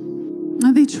 generally.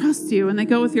 They trust you and they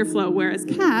go with your flow. Whereas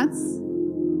cats,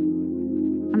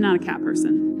 I'm not a cat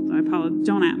person, so I apologize.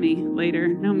 Don't at me later.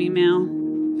 No me mail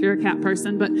if you're a cat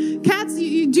person. But cats,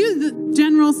 you do the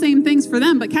general same things for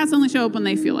them, but cats only show up when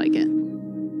they feel like it,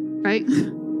 right?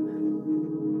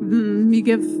 You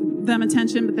give them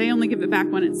attention, but they only give it back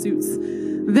when it suits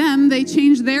them. They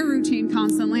change their routine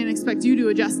constantly and expect you to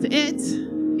adjust to it.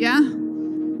 Yeah?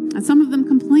 And some of them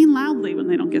complain loudly when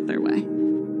they don't get their way.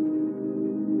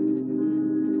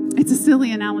 It's a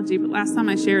silly analogy, but last time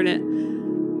I shared it,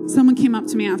 someone came up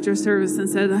to me after a service and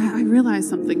said, I realized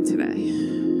something today.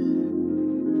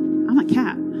 I'm a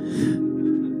cat.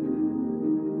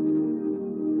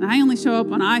 I only show up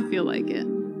when I feel like it.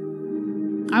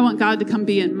 I want God to come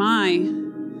be in my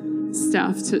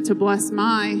stuff, to bless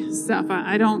my stuff.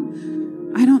 I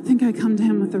don't think I come to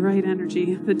him with the right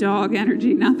energy, the dog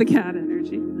energy, not the cat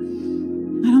energy.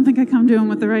 I don't think I come to him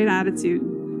with the right attitude.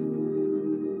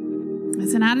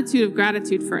 It's an attitude of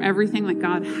gratitude for everything that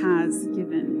God has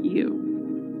given you.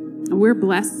 We're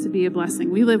blessed to be a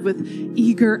blessing. We live with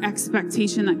eager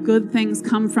expectation that good things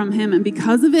come from him. And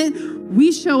because of it,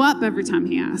 we show up every time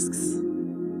he asks.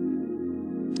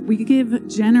 We give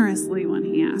generously when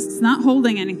he asks, not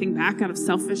holding anything back out of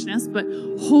selfishness, but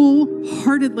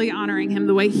wholeheartedly honoring him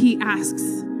the way he asks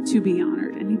to be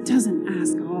honored. And he doesn't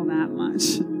ask all that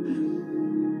much.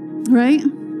 Right?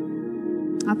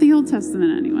 Not the Old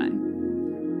Testament anyway.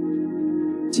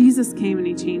 Jesus came and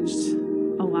he changed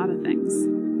a lot of things.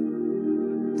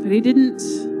 But he didn't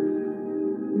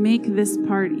make this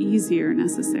part easier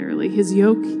necessarily. His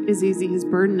yoke is easy, his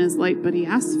burden is light, but he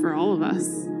asks for all of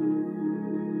us.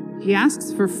 He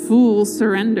asks for full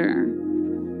surrender.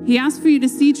 He asks for you to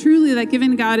see truly that giving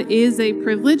to God is a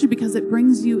privilege because it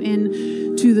brings you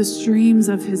in to the streams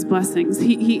of his blessings.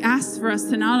 He asks for us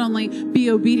to not only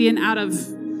be obedient out of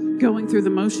going through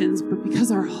the motions, but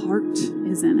because our heart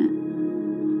is in it.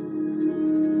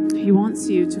 He wants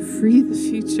you to free the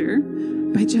future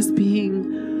by just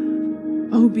being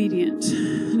obedient.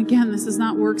 And again, this is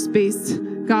not works-based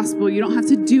gospel. You don't have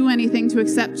to do anything to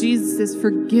accept Jesus'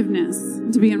 forgiveness,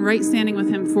 to be in right standing with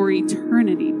him for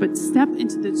eternity, but step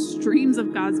into the streams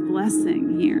of God's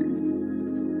blessing here.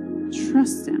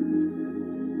 Trust him.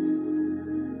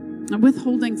 And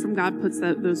withholding from God puts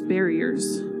those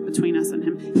barriers between us and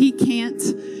him. He can't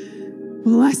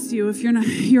bless you if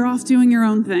you're off doing your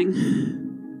own thing.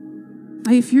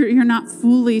 If you're not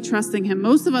fully trusting him.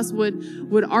 Most of us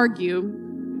would argue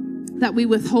that we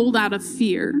withhold out of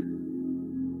fear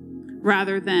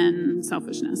rather than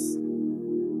selfishness.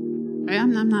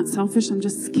 I'm not selfish, I'm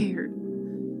just scared.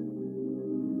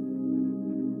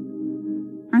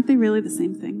 Aren't they really the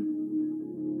same thing?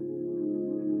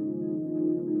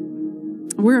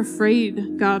 We're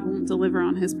afraid God won't deliver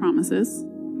on his promises,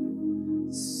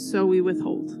 so we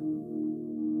withhold.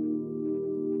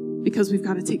 Because we've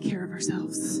got to take care of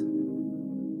ourselves.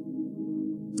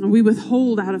 And we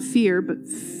withhold out of fear, but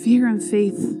fear and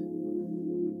faith,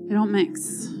 they don't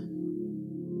mix.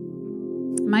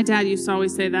 My dad used to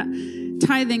always say that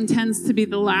tithing tends to be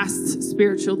the last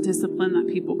spiritual discipline that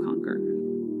people conquer.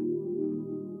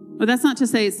 But that's not to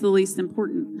say it's the least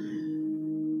important.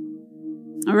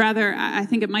 Or rather, I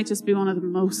think it might just be one of the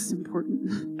most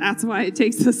important. That's why it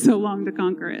takes us so long to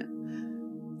conquer it.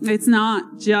 It's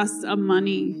not just a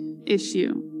money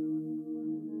issue.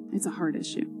 It's a heart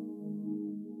issue.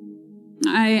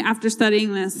 After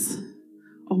studying this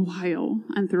a while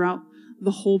and throughout the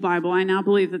whole Bible, I now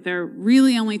believe that there are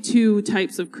really only two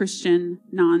types of Christian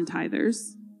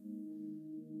non-tithers.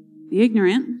 The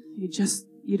ignorant, you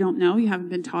don't know, you haven't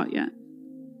been taught yet.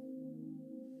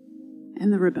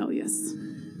 And the rebellious.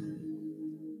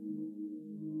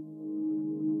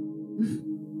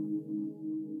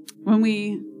 When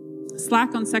we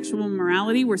slack on sexual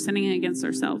morality, we're sinning against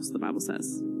ourselves, the Bible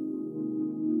says.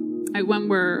 When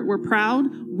we're proud,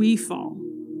 we fall.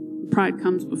 Pride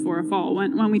comes before a fall.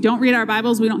 When we don't read our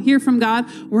Bibles, we don't hear from God,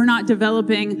 we're not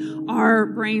developing our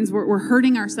brains, we're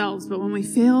hurting ourselves. But when we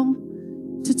fail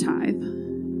to tithe,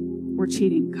 we're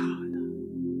cheating God.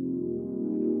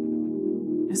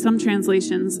 Some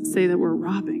translations say that we're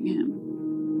robbing him.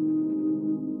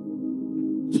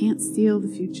 Can't steal the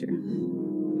future.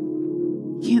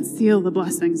 Can't steal the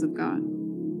blessings of God.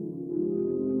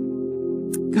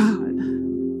 God,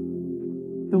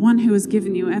 the one who has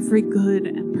given you every good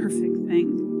and perfect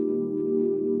thing,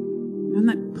 the one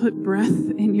that put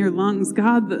breath in your lungs,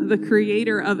 God, the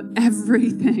creator of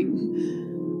everything,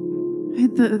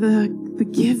 the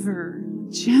giver,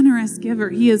 generous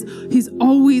giver. He's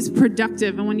always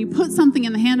productive. And when you put something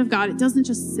in the hand of God, it doesn't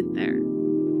just sit there.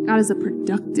 God is a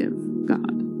productive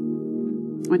God.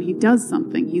 When he does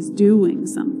something, he's doing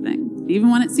something.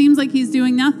 Even when it seems like he's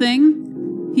doing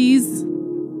nothing,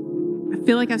 I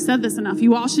feel like I've said this enough.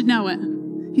 You all should know it.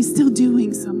 He's still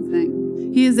doing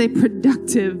something. He is a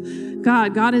productive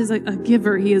God. God is a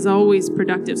giver. He is always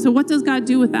productive. So what does God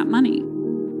do with that money?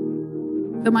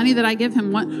 The money that I give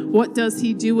him, what does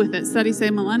he do with it? Studies say,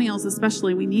 millennials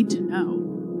especially, we need to know.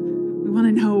 We want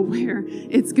to know where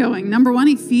it's going. Number one,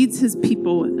 he feeds his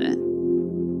people with it.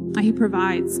 He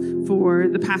provides for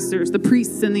the pastors, the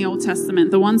priests in the Old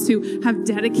Testament, the ones who have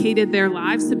dedicated their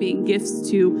lives to being gifts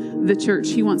to the church.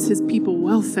 He wants his people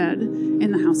well fed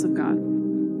in the house of God.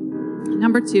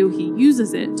 Number two, he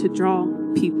uses it to draw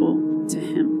people to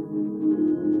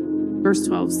him. Verse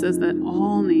 12 says that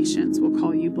all nations will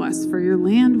call you blessed, for your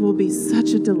land will be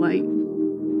such a delight.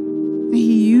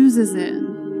 He uses it.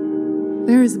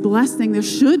 There is blessing. There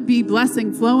should be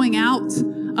blessing flowing out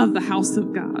of the house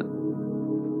of God.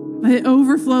 It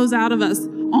overflows out of us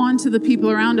onto the people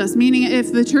around us. Meaning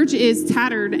if the church is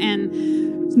tattered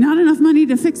and not enough money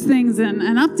to fix things and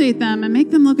update them and make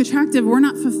them look attractive, we're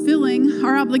not fulfilling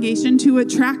our obligation to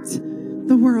attract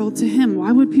the world to him.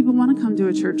 Why would people want to come to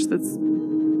a church that's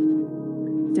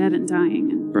dead and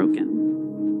dying and broken?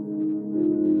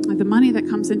 The money that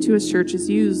comes into his church is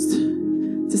used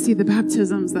to see the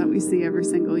baptisms that we see every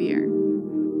single year.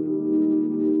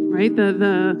 Right?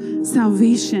 The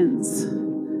salvations.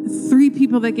 3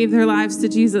 people that gave their lives to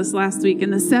Jesus last week,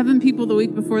 and the 7 people the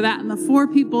week before that, and the 4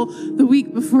 people the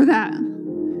week before that.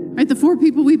 Right? The 4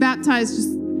 people we baptized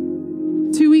just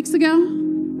 2 weeks ago,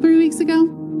 3 weeks ago.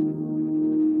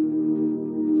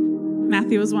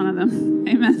 Matthew was one of them.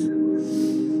 Amen.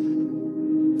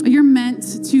 You're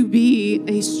meant to be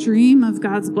a stream of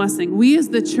God's blessing. We as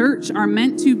the church are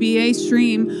meant to be a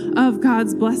stream of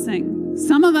God's blessing.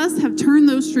 Some of us have turned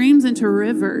those streams into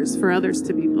rivers for others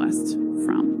to be blessed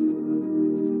from.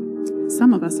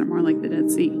 Some of us are more like the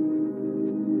Dead Sea.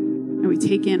 And we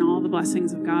take in all the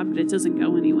blessings of God, but it doesn't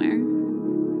go anywhere.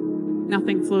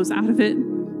 Nothing flows out of it.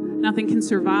 Nothing can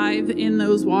survive in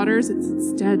those waters.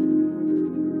 It's dead.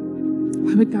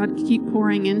 Why would God keep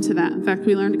pouring into that? In fact,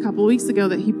 we learned a couple of weeks ago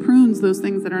that he prunes those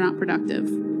things that are not productive.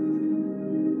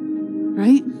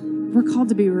 Right? We're called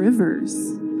to be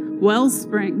rivers,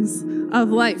 wellsprings of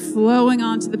life flowing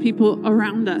onto the people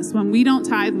around us. When we don't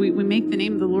tithe, we make the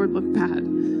name of the Lord look bad.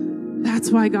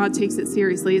 That's why God takes it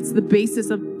seriously. It's the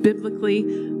basis of biblically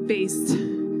based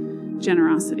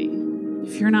generosity.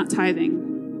 If you're not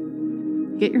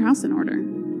tithing, get your house in order.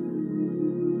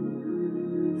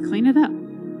 Clean it up.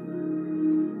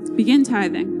 Begin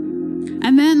tithing.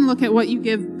 And then look at what you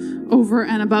give over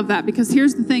and above that. Because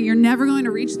here's the thing. You're never going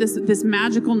to reach this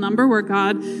magical number where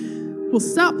God will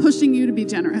stop pushing you to be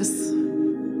generous.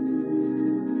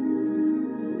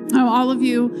 Oh, all of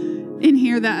you in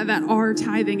here that are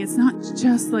tithing, it's not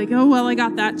just like, oh, well, I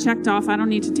got that checked off. I don't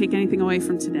need to take anything away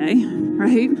from today,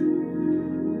 right?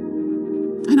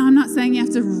 And I'm not saying you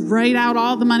have to write out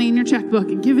all the money in your checkbook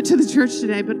and give it to the church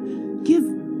today, but give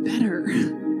better.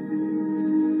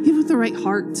 Give with the right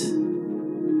heart,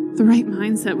 the right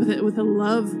mindset, with a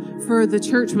love for the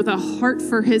church, with a heart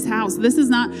for his house. This is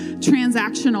not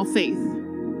transactional faith,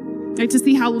 right? To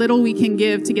see how little we can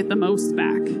give to get the most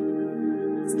back.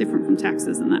 It's different from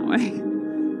taxes in that way,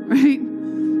 right?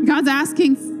 God's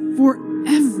asking for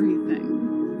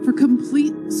everything, for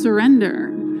complete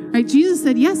surrender, right? Jesus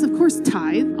said, yes, of course,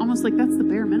 tithe, almost like that's the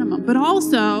bare minimum, but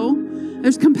also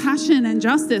there's compassion and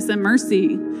justice and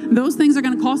mercy. Those things are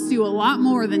going to cost you a lot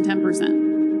more than 10%.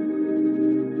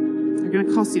 They're going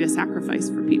to cost you to sacrifice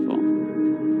for people.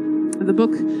 The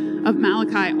book of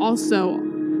Malachi also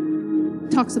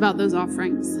talks about those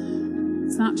offerings.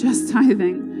 It's not just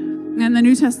tithing. And the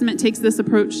New Testament takes this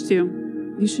approach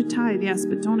too. You should tithe, yes,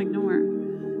 but don't ignore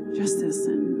justice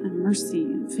and mercy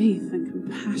and faith and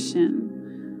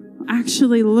compassion.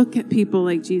 Actually look at people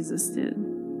like Jesus did.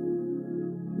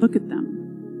 Look at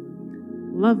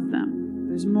them. Love them.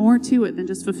 There's more to it than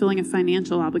just fulfilling a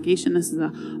financial obligation. This is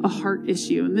a heart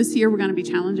issue. And this year we're going to be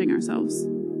challenging ourselves.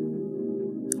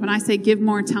 When I say give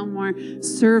more, tell more,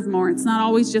 serve more, it's not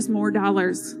always just more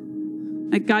dollars.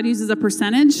 Like God uses a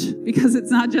percentage because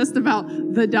it's not just about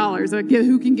the dollars. Like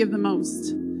who can give the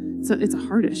most? So it's a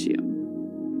heart issue.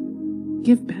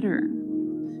 Give better.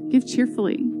 Give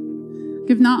cheerfully.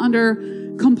 Give not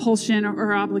under compulsion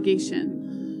or obligation.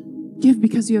 Give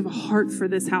because you have a heart for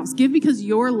this house. Give because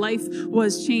your life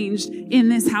was changed in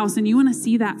this house and you want to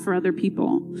see that for other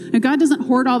people. And God doesn't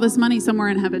hoard all this money somewhere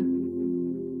in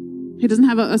heaven. He doesn't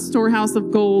have a storehouse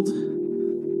of gold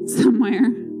somewhere.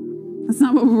 That's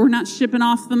not what we're not shipping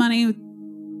off the money.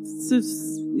 It's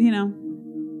just,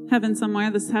 heaven somewhere,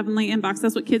 this heavenly inbox.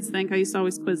 That's what kids think. I used to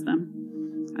always quiz them.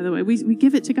 by the way. We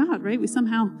give it to God, right? We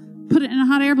somehow put it in a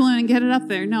hot air balloon and get it up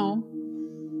there. No.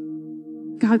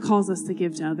 God calls us to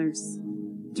give to others,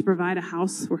 to provide a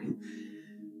house where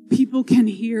people can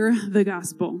hear the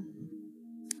gospel.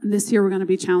 And this year we're going to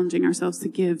be challenging ourselves to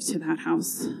give to that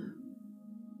house.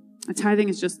 Tithing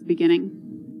is just the beginning.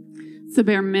 It's the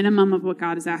bare minimum of what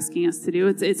God is asking us to do.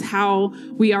 It's how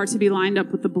we are to be lined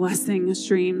up with the blessing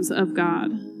streams of God.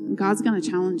 And God's going to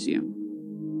challenge you.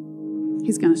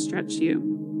 He's going to stretch you.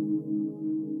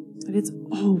 But it's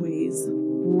always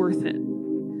worth it.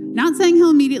 Not saying he'll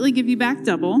immediately give you back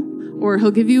double, or he'll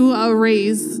give you a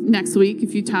raise next week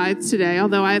if you tithe today,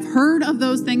 although I've heard of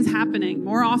those things happening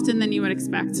more often than you would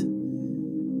expect.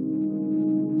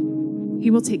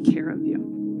 He will take care of you.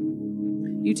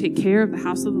 You take care of the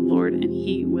house of the Lord, and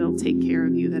he will take care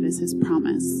of you. That is his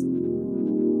promise.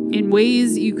 In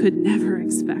ways you could never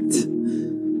expect.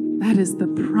 That is the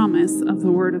promise of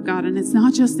the word of God. And it's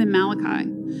not just in Malachi.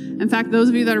 In fact, those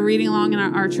of you that are reading along in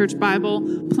our church Bible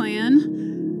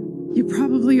plan, you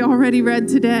probably already read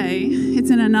today. It's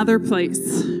in another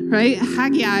place, right?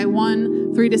 Haggai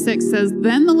 1:3-6 says,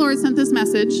 "Then the Lord sent this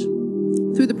message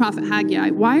through the prophet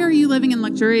Haggai. Why are you living in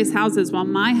luxurious houses while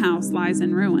my house lies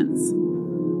in ruins?"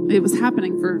 It was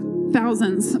happening for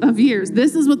thousands of years.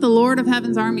 This is what the Lord of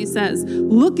Heaven's army says.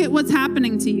 Look at what's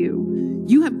happening to you.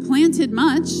 You have planted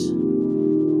much,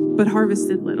 but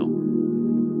harvested little.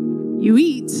 You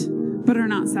eat, but are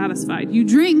not satisfied. You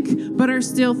drink, but are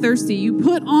still thirsty. You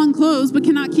put on clothes, but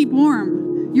cannot keep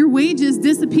warm. Your wages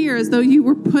disappear as though you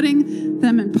were putting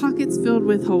them in pockets filled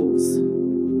with holes.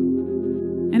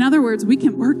 In other words, we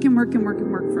can work and work and work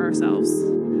and work for ourselves,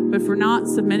 but if we're not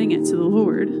submitting it to the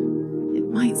Lord, it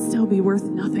might still be worth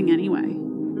nothing anyway.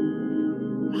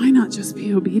 Why not just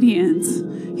be obedient?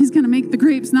 He's going to make the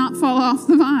grapes not fall off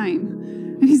the vine,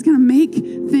 and he's going to make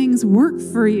things work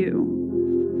for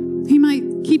you. He might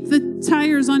keep the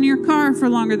tires on your car for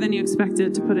longer than you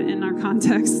expected, to put it in our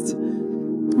context,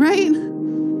 right?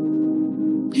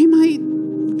 He might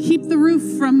keep the roof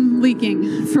from leaking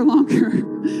for longer.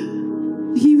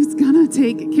 He's gonna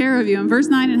take care of you. In verse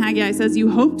 9 in Haggai says, "You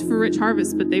hoped for rich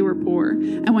harvests, but they were poor.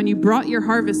 And when you brought your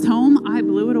harvest home, I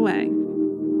blew it away."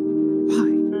 Why?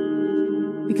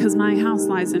 Because my house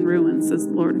lies in ruins, says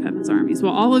the Lord of Heaven's armies.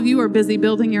 While all of you are busy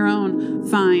building your own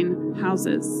fine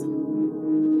houses.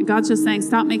 And God's just saying,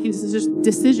 stop making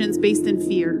decisions based in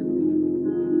fear.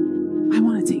 I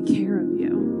want to take care of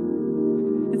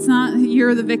you. It's not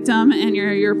you're the victim and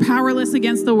you're powerless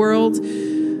against the world.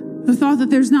 The thought that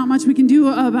there's not much we can do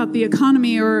about the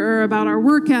economy or about our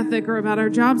work ethic or about our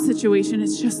job situation,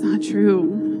 it's just not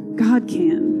true. God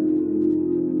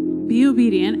can. Be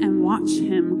obedient and watch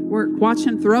him work. Watch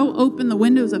him throw open the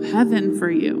windows of heaven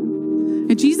for you.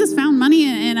 And Jesus found money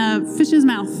in a fish's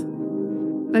mouth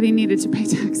that he needed to pay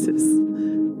taxes.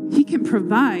 He can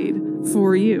provide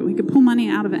for you. He can pull money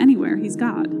out of anywhere. He's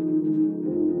God.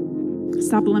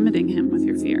 Stop limiting him with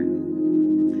your fear.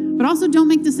 But also don't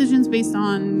make decisions based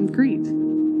on greed,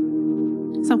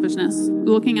 selfishness,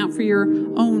 looking out for your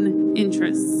own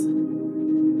interests.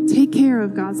 Take care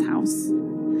of God's house,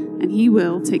 and he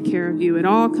will take care of you. It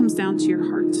all comes down to your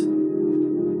heart.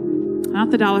 Not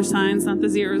the dollar signs, not the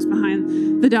zeros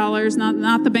behind the dollars,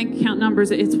 not the bank account numbers.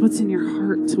 It's what's in your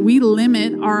heart. We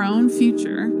limit our own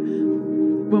future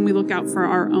when we look out for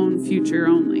our own future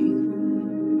only.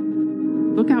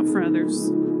 Look out for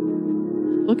others.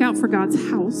 Look out for God's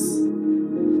house,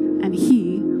 and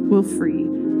he will free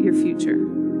your future.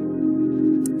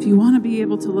 If you want to be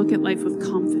able to look at life with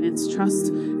confidence,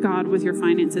 trust God with your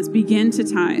finances, begin to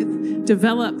tithe,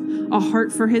 develop a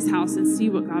heart for his house, and see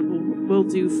what God will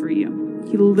do for you.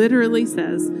 He literally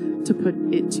says to put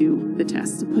it to the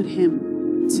test, to put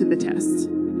him to the test.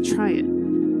 Try it.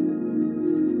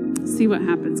 See what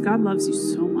happens. God loves you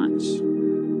so much.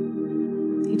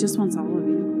 He just wants all of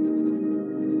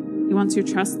you. He wants your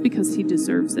trust because he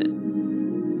deserves it.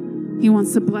 He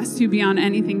wants to bless you beyond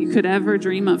anything you could ever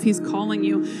dream of. He's calling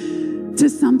you to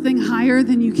something higher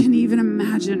than you can even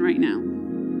imagine right now.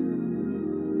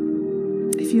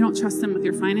 If you don't trust him with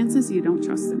your finances, you don't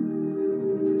trust him.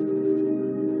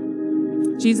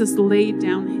 Jesus laid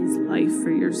down his life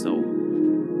for your soul.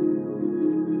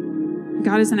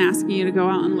 God isn't asking you to go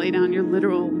out and lay down your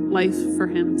literal life for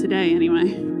him today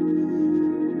anyway.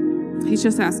 He's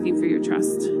just asking for your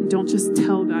trust. Don't just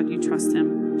tell God you trust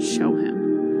him. Show him.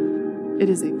 It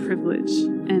is a privilege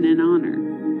and an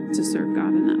honor to serve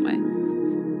God in that way.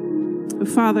 But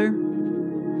Father,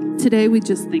 today we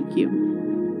just thank you.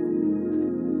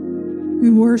 We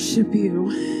worship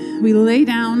you. We lay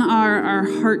down our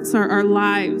hearts, our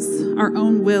lives, our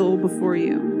own will before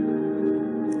you.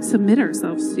 Submit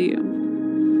ourselves to you.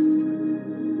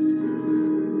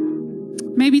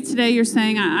 Maybe today you're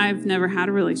saying, I've never had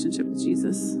a relationship with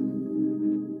Jesus.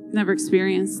 Never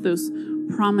experienced those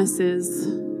promises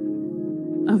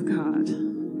of God.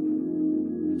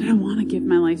 But I want to give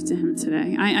my life to him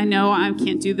today. I know I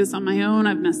can't do this on my own.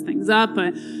 I've messed things up.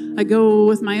 I go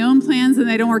with my own plans and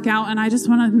they don't work out. And I just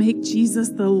want to make Jesus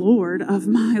the Lord of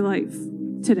my life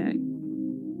today.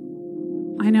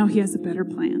 I know he has a better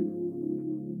plan.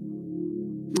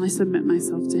 I submit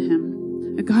myself to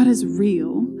him. God is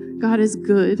real. God is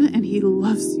good, and he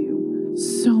loves you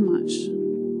so much.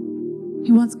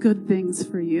 He wants good things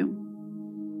for you.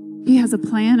 He has a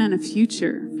plan and a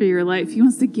future for your life. He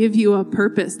wants to give you a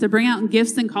purpose, to bring out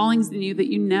gifts and callings in you that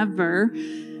you never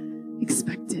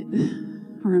expected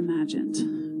or imagined.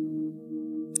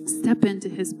 Step into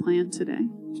his plan today.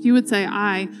 If you would say,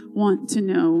 I want to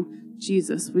know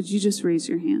Jesus, would you just raise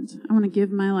your hand? I want to give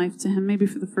my life to him, maybe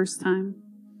for the first time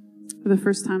in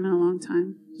a long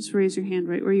time. Just raise your hand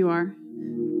right where you are.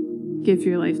 Give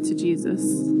your life to Jesus.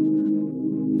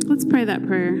 Let's pray that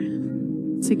prayer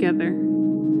together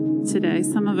today.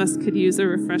 Some of us could use a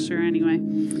refresher anyway.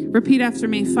 Repeat after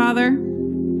me. Father,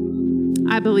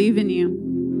 I believe in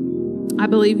you. I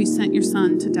believe you sent your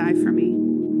son to die for me.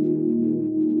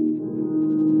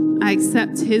 I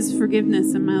accept his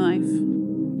forgiveness in my life.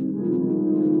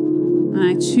 And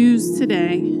I choose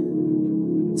today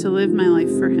to live my life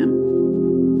for him.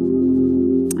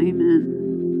 Amen.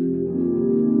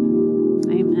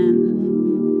 Amen.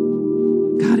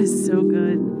 God is so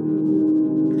good.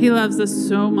 He loves us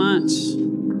so much.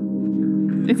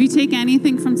 If you take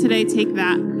anything from today, take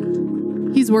that.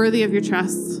 He's worthy of your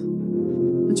trust.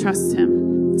 And trust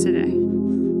him today.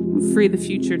 We'll free the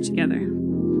future together.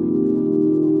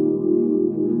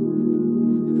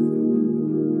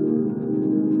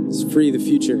 Let's free the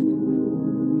future.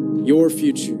 Your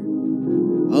future.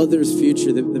 Others'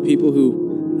 future. The people who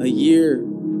a year,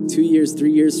 2 years,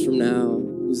 3 years from now,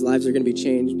 whose lives are going to be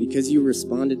changed because you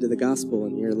responded to the gospel,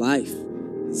 and your life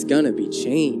is going to be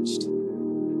changed.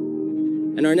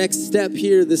 And our next step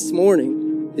here this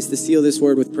morning is to seal this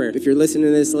word with prayer. If you're listening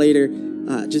to this later,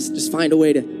 just find a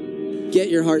way to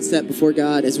get your heart set before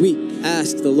God as we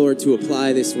ask the Lord to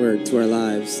apply this word to our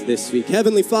lives this week.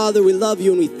 Heavenly Father, we love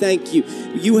you and we thank you.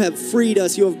 You have freed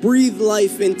us. You have breathed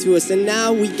life into us. And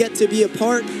now we get to be a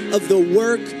part of the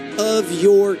work of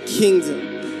your kingdom.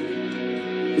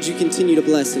 Would you continue to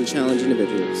bless and challenge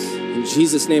individuals? In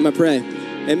Jesus' name I pray.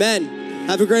 Amen.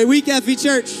 Have a great week, FE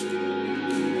Church.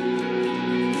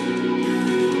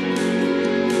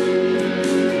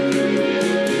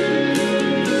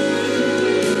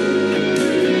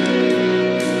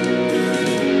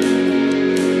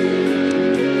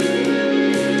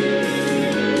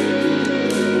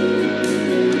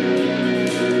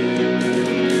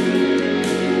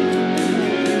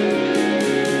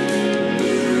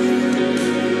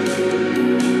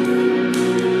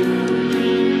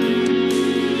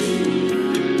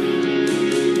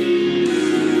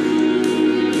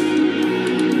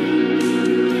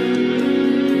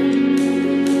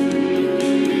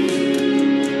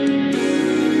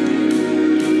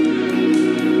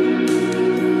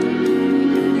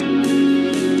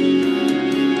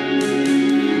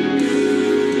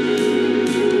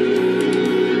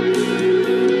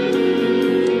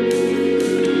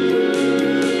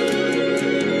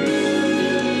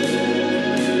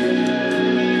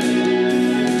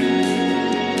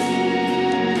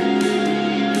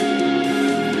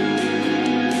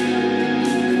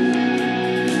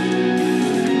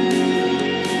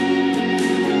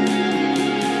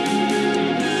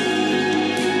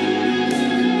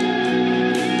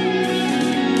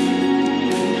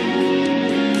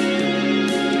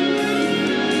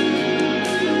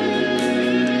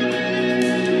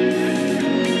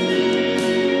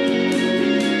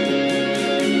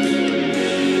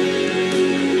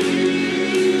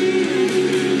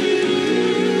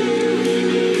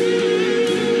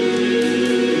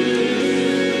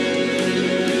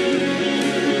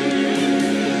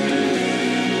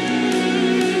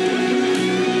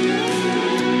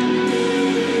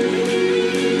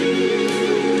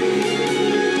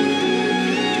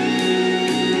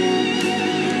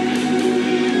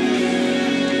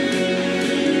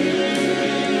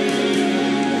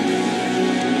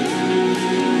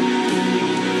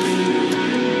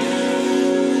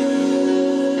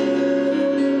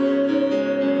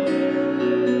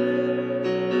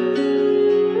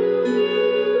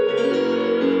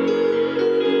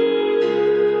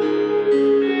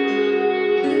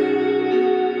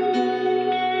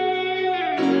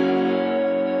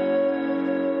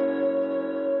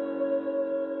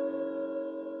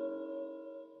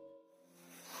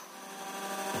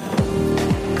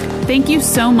 Thank you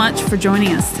so much for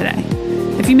joining us today.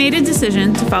 If you made a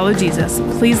decision to follow Jesus,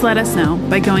 please let us know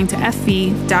by going to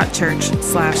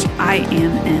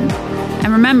fv.church/IamIn.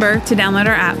 And remember to download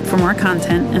our app for more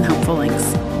content and helpful links.